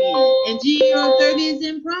GER30 in, and GER30 is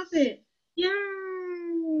in profit. Yay!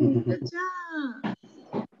 Good job.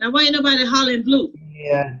 Now, why ain't nobody hollering blue?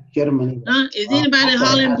 Yeah, Germany. Huh? Is anybody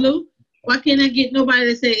hollering blue? Why can't I get nobody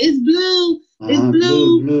to say it's blue? It's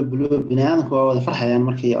blue. blue bini aadamku waa wada farxayaan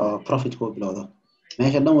markii oo profit ku bilowdo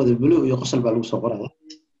meesha dhan wada blue iyo qosol baa lagu soo qoraya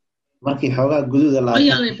markii xoogaa guduuda la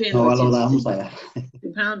arko waa la wada aamusaya. The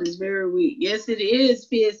pound is very weak. Yes, it is.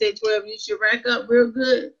 PSA 12. You should rack up real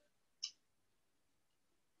good.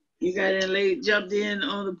 You got in late, jumped in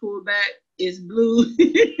on the pullback. It's blue.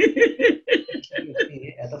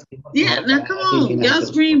 Yeah, now come on. Y'all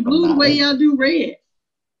scream blue the way y'all do red.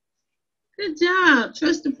 Good job.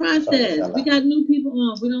 Trust the process. We got new people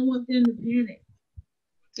on. We don't want them to panic.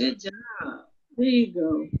 Good job. There you go.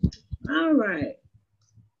 All right.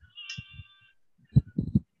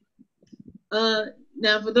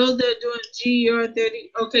 Now for those that are doing GER30,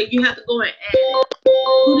 okay, you have to go and add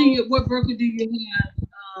it. What broker do you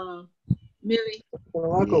have, Millie?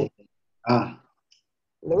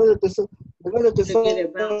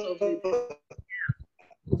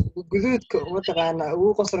 guduudka mataqaana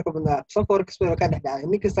ugu qosarka badnaa SOMFOREX baa ka dhexdhacay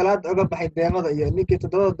ninkii salaad uga baxay deemada iyo ninkii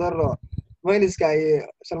 $7 mayniska ay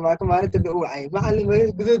Sharmarke maalinta u wacay macallin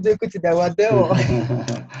guduud ay ku jiraa waa deemo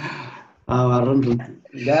waa run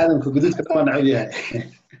gaadamka guduudka dhan nacib yahay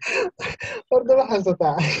horta waxaan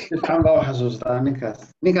sataa waxaan baa xasuustaa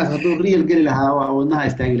ninkaas hadduu real geli lahaa waa wadnaha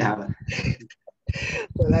istaagi lahaa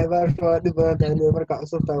wallahi baa dhib badan tahay marka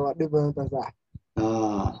cusubta waa dhib badan tahay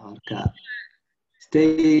marka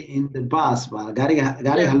stay in the bus ba gaariga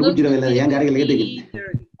lagu jiro leeyahay gaariga laga degin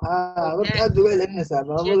wad aad uga celinaysaa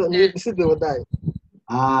maamada niyad sidii waday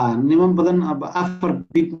niman badan afar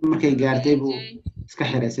bib markay gaartay buu iska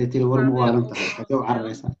xireysay tiri war ma waalan tahay xagee u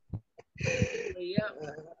cararaysaa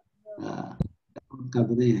ka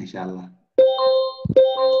badan insha Allah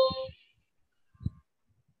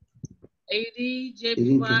AD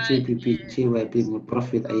JPY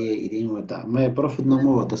profit ayay idin wada ma profit no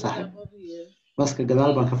ma wada saaxib بس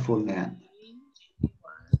كجدال بنخفون يعني.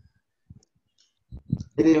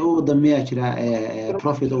 إذا هو ضمية كذا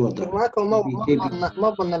profit هو ده. ما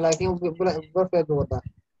بنا لكن profit هو ده.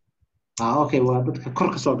 أوكي وده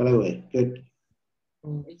كرك سوق لا وين.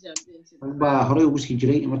 هراي وبس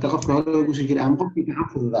يجري ما تقف هراي وبس يجري أنا قلت لك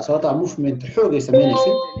عفوا إذا صارت movement حوجي سمينه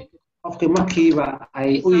شيء. أوكي ما كيبا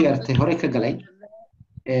أي ويرت هراي كجلاي.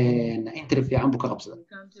 أنت في عم بك قبضة.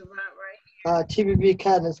 TPP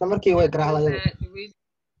كان سمركي ويقرأ على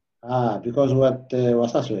because what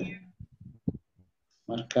wasaswe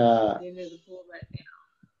marka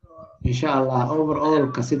insha Allah overall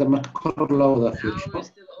kasida marka kor loo wada fiirsho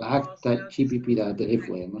lacagta GBP da dhif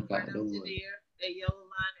way marka dhow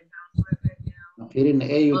fiirin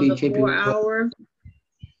AUD GBP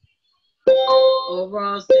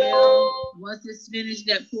overall sale once it's finished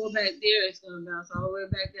that pullback there it's going to bounce all the way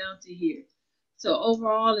back down to here. So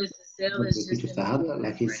overall, it's a sale. It's just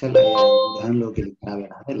like sell and look at it.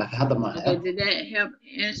 Like had my did that help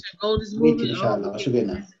answer? Gold is moving. Inshallah, Let's go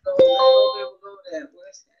that.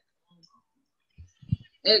 Where's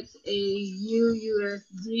that? XAU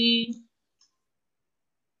USD.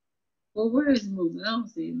 Well, where is it moving? I don't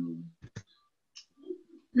see it moving.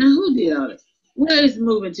 Now, who did all this? Where is it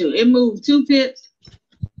moving to? It moved 2 pips.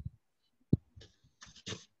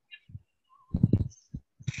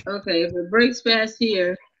 Okay, if it breaks past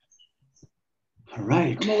here. All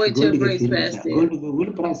right. I'm gonna wait till it breaks past there. Okay,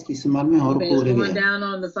 it's going down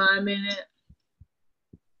on the 5 minute.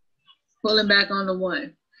 Pulling back on the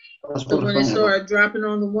 1. So when it starts dropping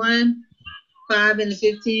on the 1, 5 and the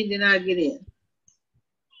 15, then I get in.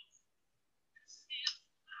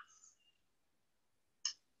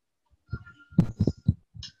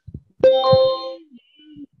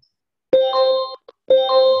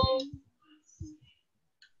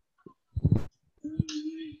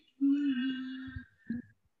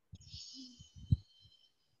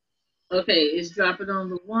 Okay, it's dropping on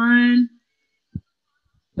the 1,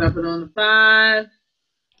 dropping on the 5,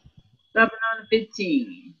 dropping on the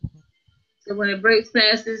 15. So when it breaks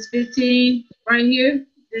past this 15 right here,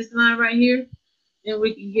 this line right here, then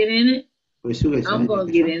we can get in it. I'm going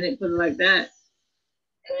to get in it, put it like that.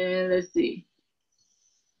 And let's see.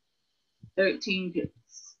 13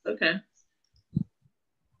 pips. Okay.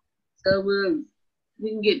 So we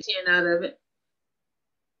can get 10 out of it.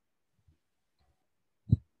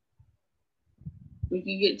 We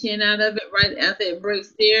can get 10 out of it right after it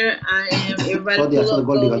breaks there. I am, everybody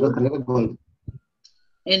pull up gold.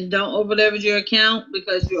 And don't over leverage your account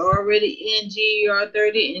because you're already in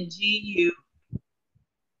GUR30 and GU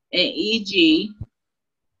and EG.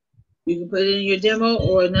 You can put it in your demo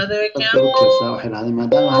or another account.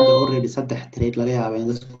 maadaama hadda already 3 trade laga yaabo in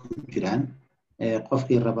dadku ku jiraan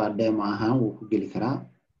qofkii rabaa demo ahaan wuu ku geli karaa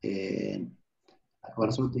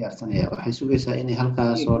wala soo diyaarsanaya waxay sugaysaa inay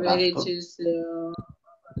halkaa soo dhaafto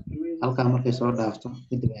halkaa markay soo dhaafto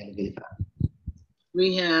kadib ayaa la geli karaa. We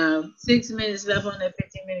have 6 minutes left on that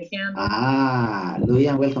 15-minute candle.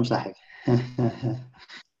 Loyan, welcome, Sahib.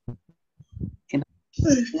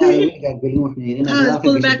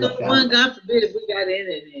 Pull it back up one. God forbid if we got in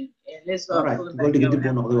it and this all right.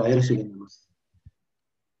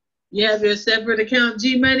 You have your separate account,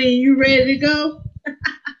 G Money, and you ready to go?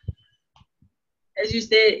 As you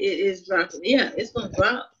said, it is dropping. Yeah, it's gonna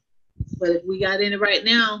drop. But if we got in it right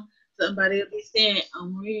now, somebody will be saying,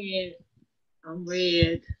 "I'm red. I'm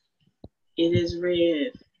red. It is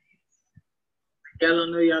red." Y'all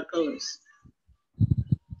don't know y'all colors.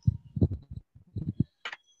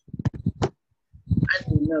 I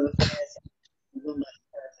need another fast.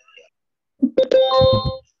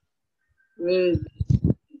 Where is that?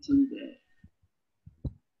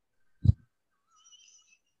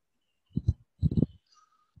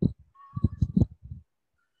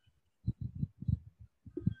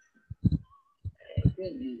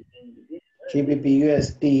 GBP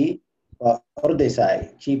USD ordesai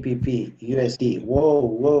GBP USD.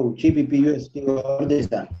 Whoa, GBP USD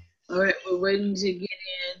ordesai. All right, we're waiting to get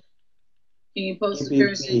in. Can you post the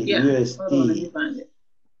currency? Yeah. USD. Hold on, let me find it.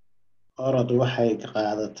 أرد waxay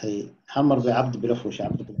qaadatay hamar bi abd bilafush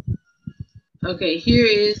abd. Okay, here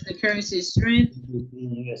is the currency strength.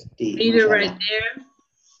 USD. Lead it right there.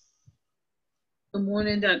 Good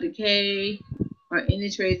morning, Dr. K. Or any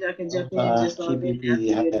trades I can jump in just log in after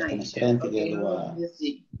your night shift. Okay, let's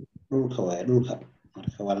see. Dhulka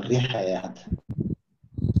marka waa la riixaya hadda.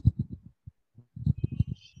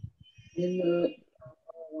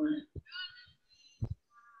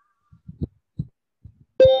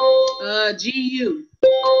 GU.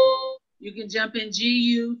 You can jump in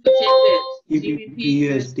GU for 10 bits. GBP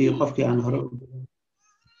USD qofkii aan hore.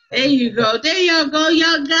 There you go. There you go.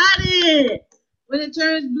 Y'all got it. When it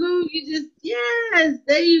turns blue, you just, yes,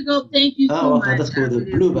 there you go. Thank you so much. Dadku wada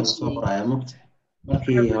blue baan soo qoraya mugta.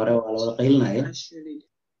 Markii hore waa la wada qaylinaya.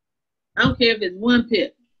 I don't care if it's 1 pip.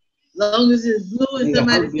 As long as it's blue and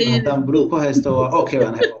somebody's saying it's blue ku haysto waa okay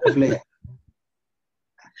baan hay qof leeyahay.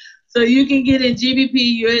 So you can get in GBP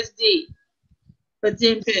USD for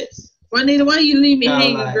 10 pips. Juanita, why you leave me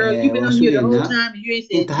hanging, girl? You've been on here the whole time and you ain't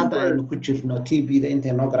said two words. Ku jirno TB-da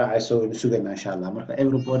intay noo garaacayso waynu sugaynaa insha Allah. Marka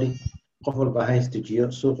everybody qof walba ha istijiyo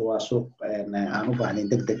suuq waa suuq aan u baahnayn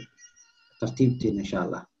degdeg tartiibtiin insha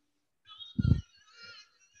Allah.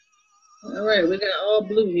 All right, we got all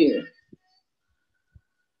blue here.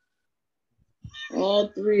 All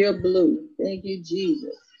 3 are blue. Thank you,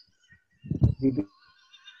 Jesus.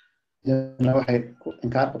 waxay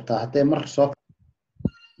inkaar qabtaa haddii mar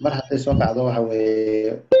hadday soo kacdo waxa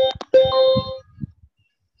weeye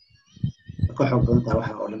ka xoog badan tahay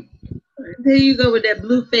waxa oo dhan. There you go with that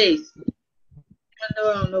blue face. I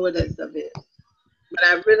don't know what that stuff is. But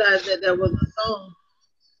I realized that there was a song.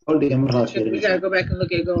 We gotta go back and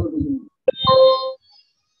look at gold.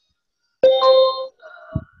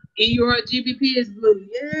 EUR GBP is blue.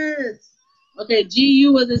 Yes. Okay,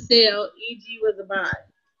 GU was a sell, EG was a buy.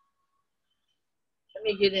 Let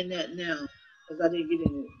me get in that now, because I didn't get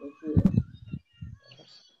in it before.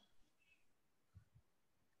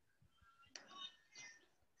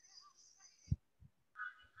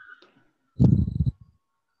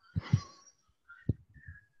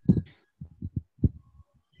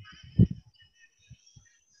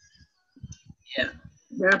 Yeah,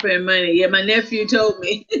 rapper and money. Yeah, my nephew told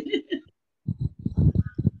me.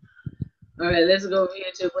 All right, let's go over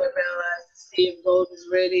here to web analyze to see if gold is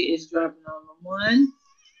ready. It's dropping on the 1.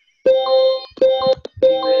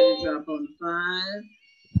 Ready to drop on the 5.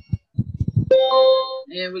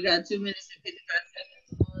 And we got 2 minutes and 55 seconds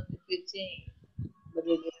on the 15. But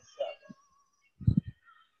it is dropping.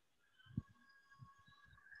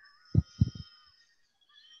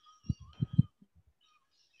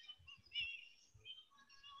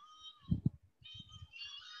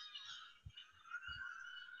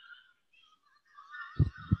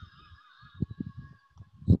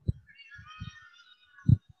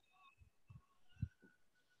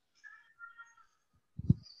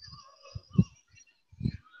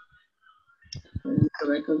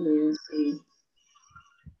 Correct over here and see.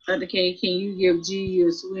 Dr. K, can you give G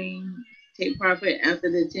a swing take profit after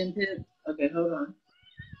the 10 pips. Okay, hold on.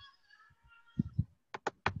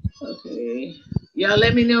 Okay, y'all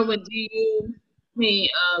let me know when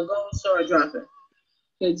gold start dropping.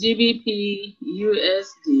 The GBP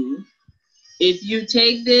USD. If you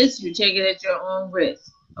take this, you take it at your own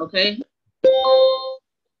risk. Okay.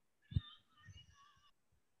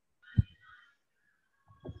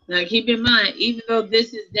 Now keep in mind, even though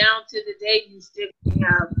this is down to the day, you still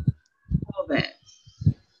have fallbacks.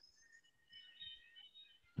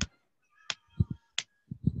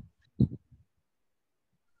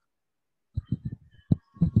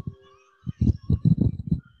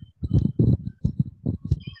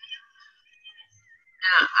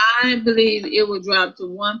 I believe it will drop to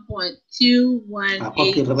 1.218.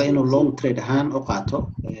 qofkii raba inuu long trade ahaan u qaato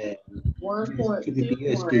GBP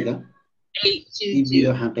USD-ga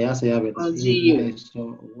waxaan qiyaasayaa bay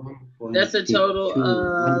that's a total of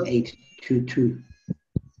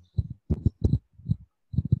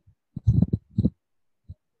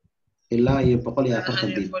 1822 ilaa iyo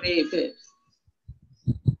 148 pips.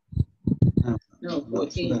 No,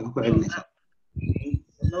 14.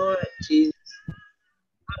 Lord Jesus.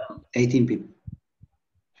 18 pip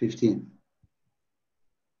 15.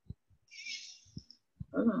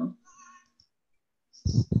 Hold on.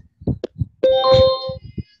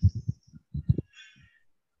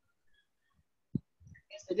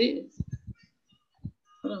 Yes, it is.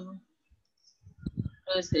 Hold on.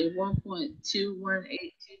 Let's say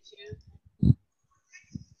 1.21822.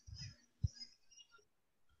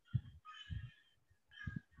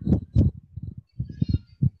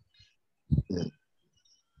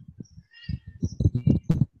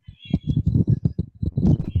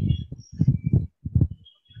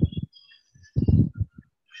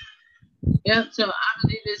 Yep, so I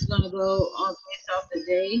believe it's going to go on based off the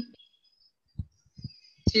day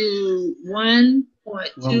to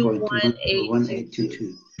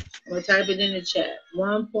 1.21822. We'll type it in the chat.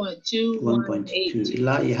 1.21822.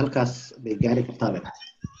 ilaa iyo halkaas bay gaari kartaa bay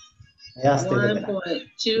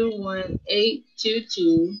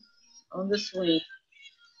 1.21822 on the swing.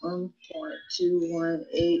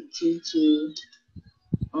 1.21822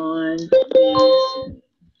 on the swing.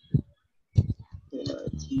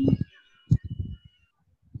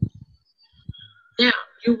 Now,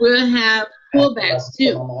 you will have pullbacks too.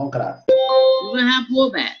 You will have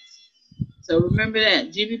pullbacks. So remember that.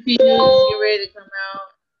 GBP news get ready to come out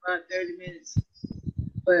in about 30 minutes.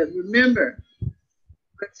 But remember,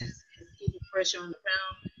 is keeping pressure on the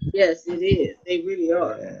pound. Yes, it is. They really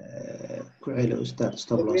are.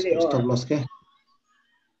 Stop loss.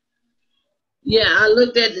 Yeah, I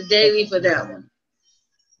looked at the daily for that one.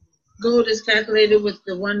 Gold is calculated with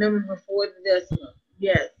the one number before the decimal.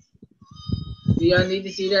 Yes. Do y'all need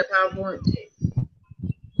to see that PowerPoint tape?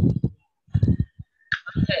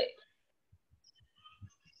 Okay.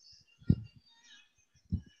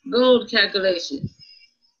 Gold calculation.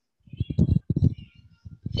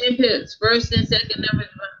 10 pips. First and second numbers.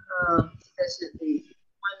 That should be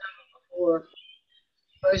one number before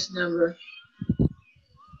first number.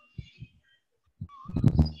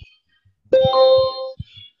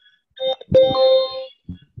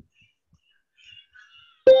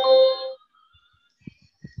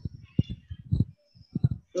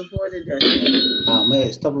 Before the decimal.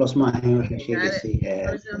 ما stop loss ما هي وحي شيء قصي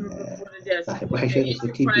وحي شيء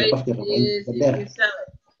قصي تي بي قفك الرقم بدر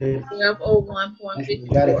You owe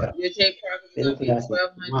 1.54. You take profit of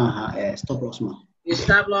 1200. ما stop loss ما. Your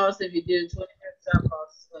stop loss if you did 20 stop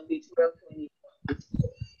loss is going to be 1220.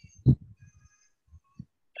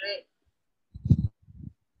 Right?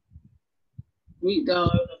 Weak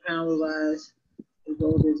dollar and pound revised.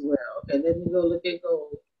 Gold as well. Okay, let me go look at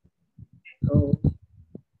gold.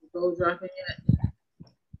 Gold dropping yet?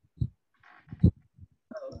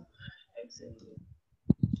 Oh, excellent.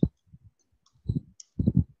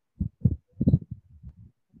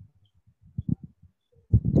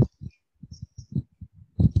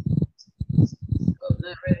 Oh,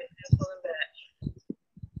 not ready. They're pulling back.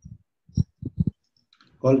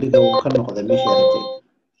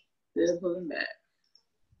 They're pulling back.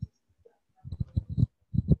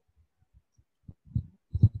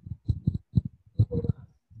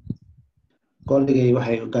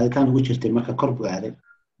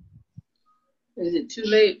 Is it too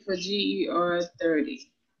late for GER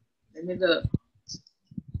 30? Let me look.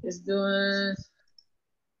 It's doing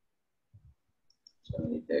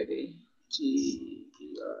 2030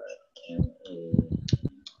 GER.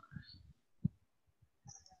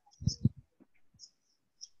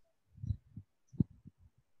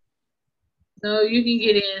 No, you can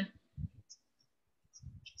get in.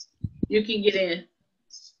 You can get in.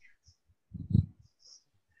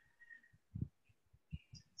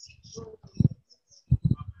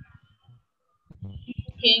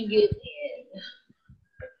 can get in.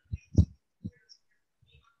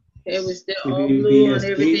 Okay, we're still all blue on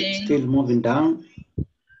everything. Still moving down.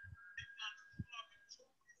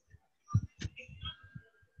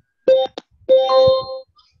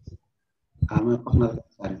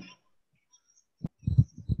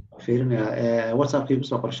 WhatsApp keep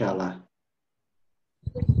so inshallah.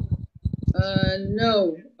 No.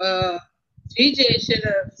 GJ should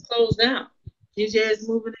have closed out. GJ is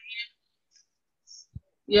moving again.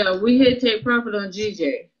 Yeah, we hit take profit on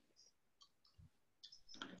GJ.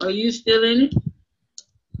 Are you still in it?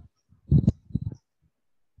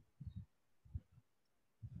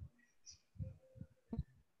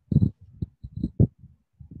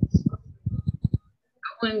 I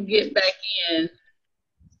wouldn't get back in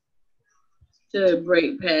to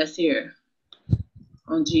break past here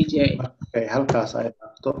on GJ. Okay, halkaas ay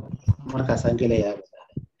dhaafto markaas aan gelayaa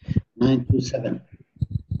 927.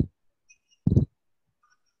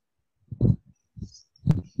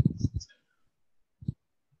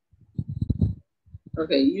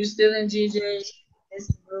 Okay, you still in GJ?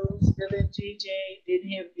 Mr. Bruce still in GJ? Didn't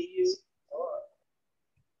hear for you.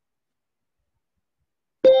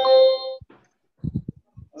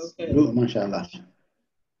 Okay. Blue, mashallah.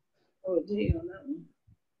 Oh, damn, on that one.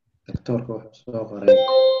 Doctorka wuxuu soo qoray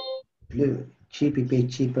blue GP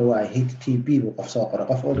waa HTP buu qof soo qoray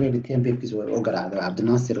qof already templatekiisa way u garaacday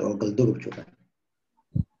Cabdinaasir oo galdogob jooga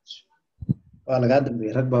waa laga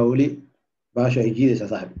dambeeyay rag baa wali baasha ay jiidaysa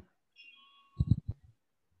saaxiib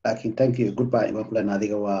laakiin thank you goodbye waan kula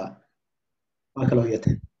naadiga waa kala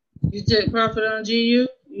hoyatay. You took profit on GU?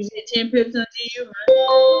 You hit 10 pips on GU?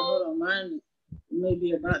 Hold on, mine may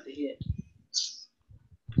be about to hit.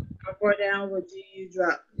 How far down would GU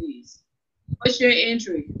drop, please? What's your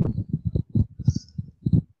entry?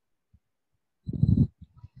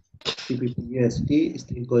 USD is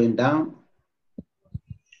still going down.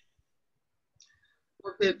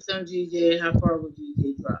 4 pips on GJ. How far would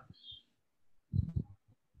GJ drop?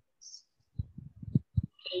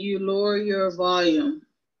 Can you lower your volume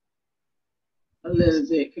a little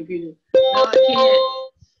bit, computer? No, I can't.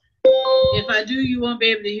 If I do, you won't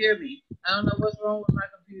be able to hear me. I don't know what's wrong with my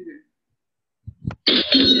computer.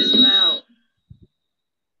 It's just loud.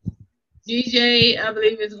 GJ, I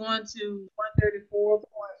believe it's going to 134.018.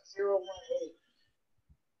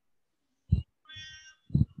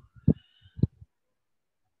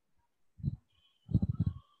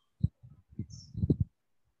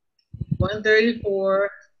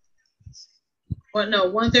 No,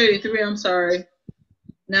 133, I'm sorry.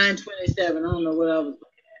 927. I don't know what I was looking at.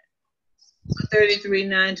 133,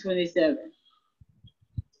 927.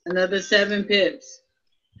 Another 7 pips.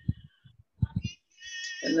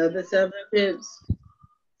 Another 7 pips.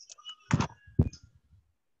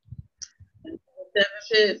 Another 7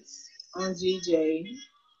 pips on GJ.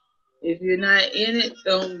 If you're not in it,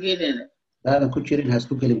 don't get in it. Daadan ku jirin has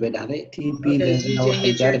ku gelin bay dhahday TB leedana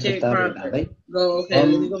waxay gaari kartaa bay dhahday go okay let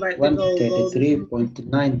me go back to go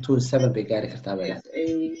 133.927 bay gaari kartaa bay dhahday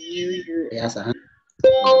qiyaas ahaan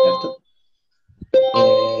doctor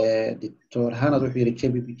Hanad wuxuu yiri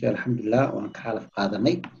JBPJ alxamdulillah waan ka calaf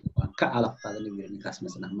qaadanay wiil ninkaas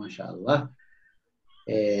masna ma sha Allah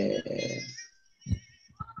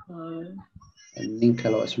nin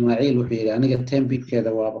kale oo Ismaaciil wuxuu yiri aniga tempikeeda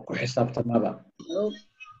waaba ku xisaabtamaba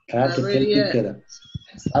kaarta tempikeeda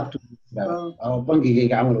xisaabtu oo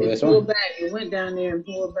bangigayga camal weeyo pull back it went down there and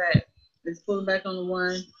pull back let's pull back on the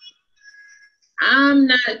one. I'm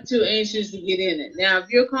not too anxious to get in it. Now, if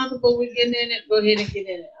you're comfortable with getting in it, go ahead and get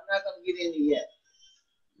in it. I'm not going to get in it yet.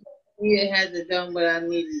 It hasn't done what I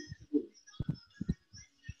needed to do.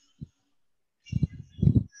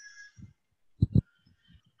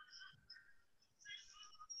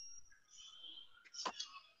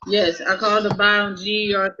 Yes, I called the buy on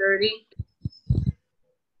GER30.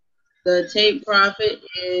 The take profit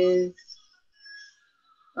is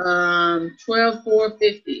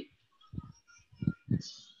 12,450.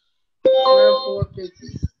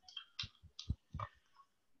 12,450.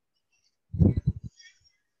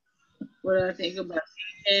 What do I think about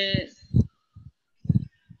it?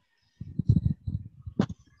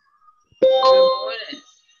 Good morning.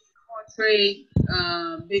 I won't trade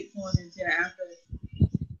Bitcoin until after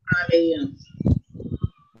 5 a.m.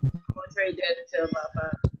 I won't trade that until about 5.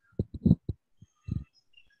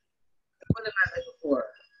 What am I looking for?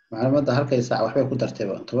 Macluumaadda halkay saac waxbay ku dartay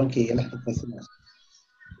 10kii iyo 6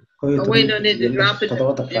 I'm waiting on it to drop it in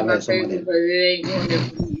my favor, but it ain't going there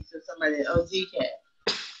for me. So somebody, GCAT.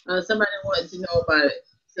 Somebody wanted to know about it.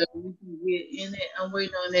 So we can get in it. I'm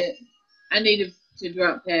waiting on it. I need to to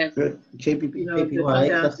drop past. JPP You know, JP to waaye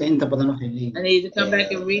come down dadka inta badan waxay leeyihiin I need to come back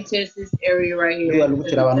and retest this area right here. waa lagu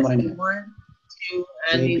jiraa waan u malaynayaa 1, 2,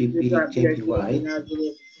 I need to drop here JPP again, waaye and I'll get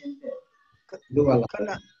it for 10 cents. lugaa la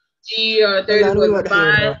kana GR30 was 5,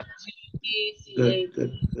 good GPCA.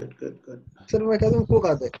 good Sharmarke aduu ku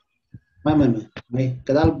qaaday may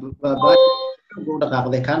gadaal baa u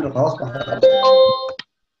dhaqaaqday candle hoos baan ka qabtay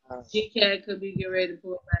GCAD could be getting ready to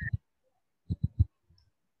pull back.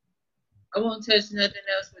 I won't touch nothing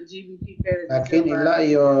else with GBP credit. laakiin ilaa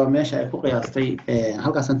iyo meesha ay ku qiyaastay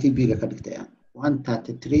halkaasan TB-ga ka dhigtay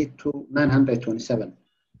 133 to 927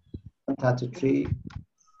 133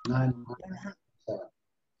 927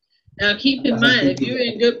 Now keep in mind, if you're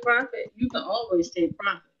in good profit, you can always take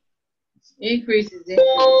profit. Increases,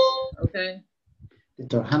 okay?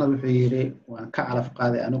 Dr. Hanad wuxuu yiri waan ka calaf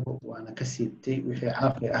qaaday anigu waana ka siibtay wixii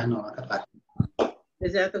calafka ahna waan ka qaatay.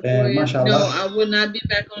 Is that the 4 a.m.? No, I will not be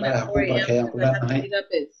back on at 4 a.m. because I have to get up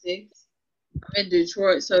at 6. I'm in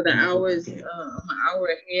Detroit, so the hour is I'm an hour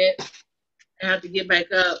ahead. I have to get back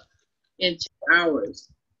up in 2 hours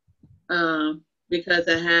because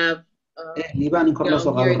I have here in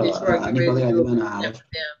Detroit get ready to do a them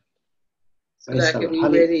so that I can be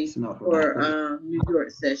ready for New York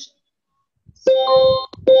session.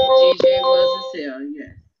 GJ was a sale,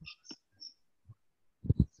 yes.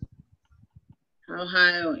 How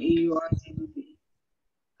high on EUR GBP?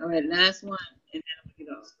 All right, last one, and then we get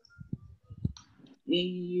off.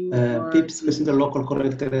 Pips sida local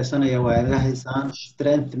corrector sanaya waa la haysan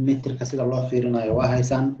strength meter ka sida loo fiirinayo waa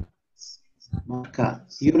haysan marka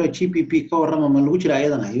euro GBP ka warrama ma lagu jira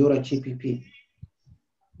ayadana euro GBP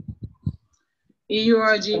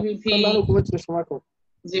EUR GBP 0.0317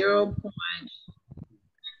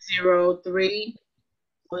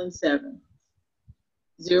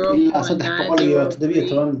 ilaa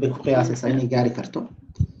 317 bay ku qiyaasaysaa inay gaari karto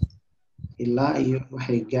ilaa iyo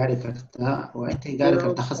waxay gaari kartaa waa intay gaari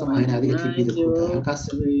kartaa khasab ah in adiga TB-da ku tahay halkaas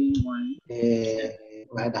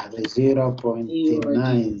waxay dhahday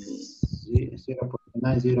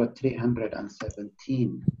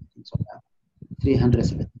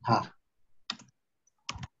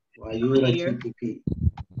 317 waa euro GBP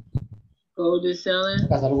gold is selling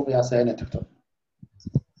halkaas lagu qiyaasaa inay tagto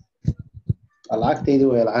lacagteedu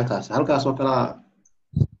way lacagtaas halkaas oo kala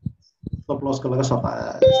stop loss ka laga soo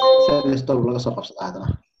stop laga soo qabsadaa hadana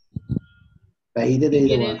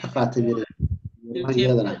faa'iidadeedu waa ka qaatay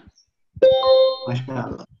iyadana masha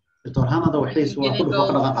Allah Dr. Hanad waxay soo ku dhufo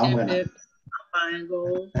ka dhaqan weyna buying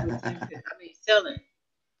gold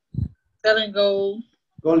selling gold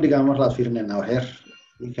goldiga markaad fiirinayna wax yar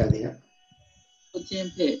inkaadiya for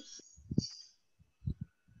 10 pips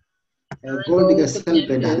goldiga sell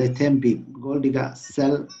bay dhahday 10 pip goldiga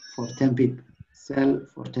sell for 10 pip sell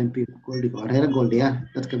for 10 pip goldiga reera goldiga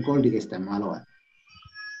dadka goldiga isticmaalo waa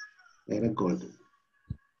reera gold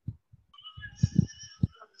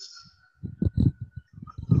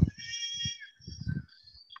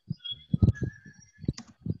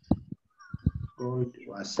gold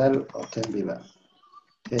was sell or 10 pip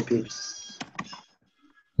 10 pips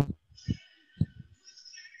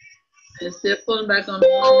it's still pulling back on the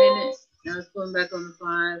 1 minute. Now it's pulling back on the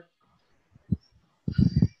 5.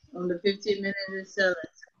 On the 15 minute it's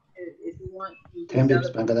selling. If you want, you 10 pips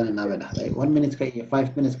baan gadanayna bay dhahday 1 minute ka iyo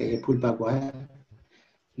 5 minutes ka iyo pull back waa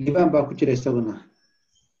liban baa ku jira isaguna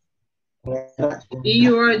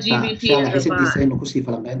EUR GBP is the 5. Inuu ku sii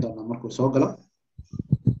falanqeyn doona markuu soo galo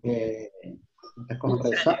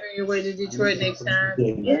your way to Detroit next time.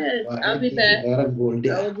 Yes, I'll be back. I will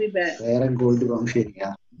be back.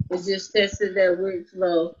 It just tested that weird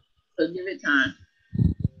flow, so give it time.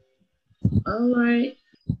 All right.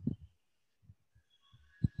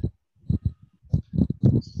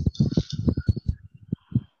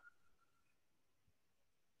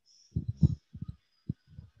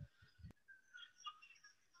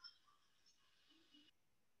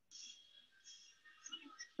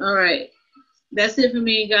 All right. That's it for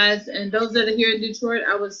me, guys. And those that are here in Detroit,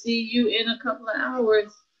 I will see you in a couple of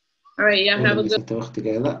hours. All right, y'all have a good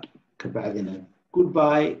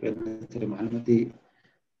goodbye.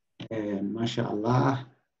 ما شاء الله.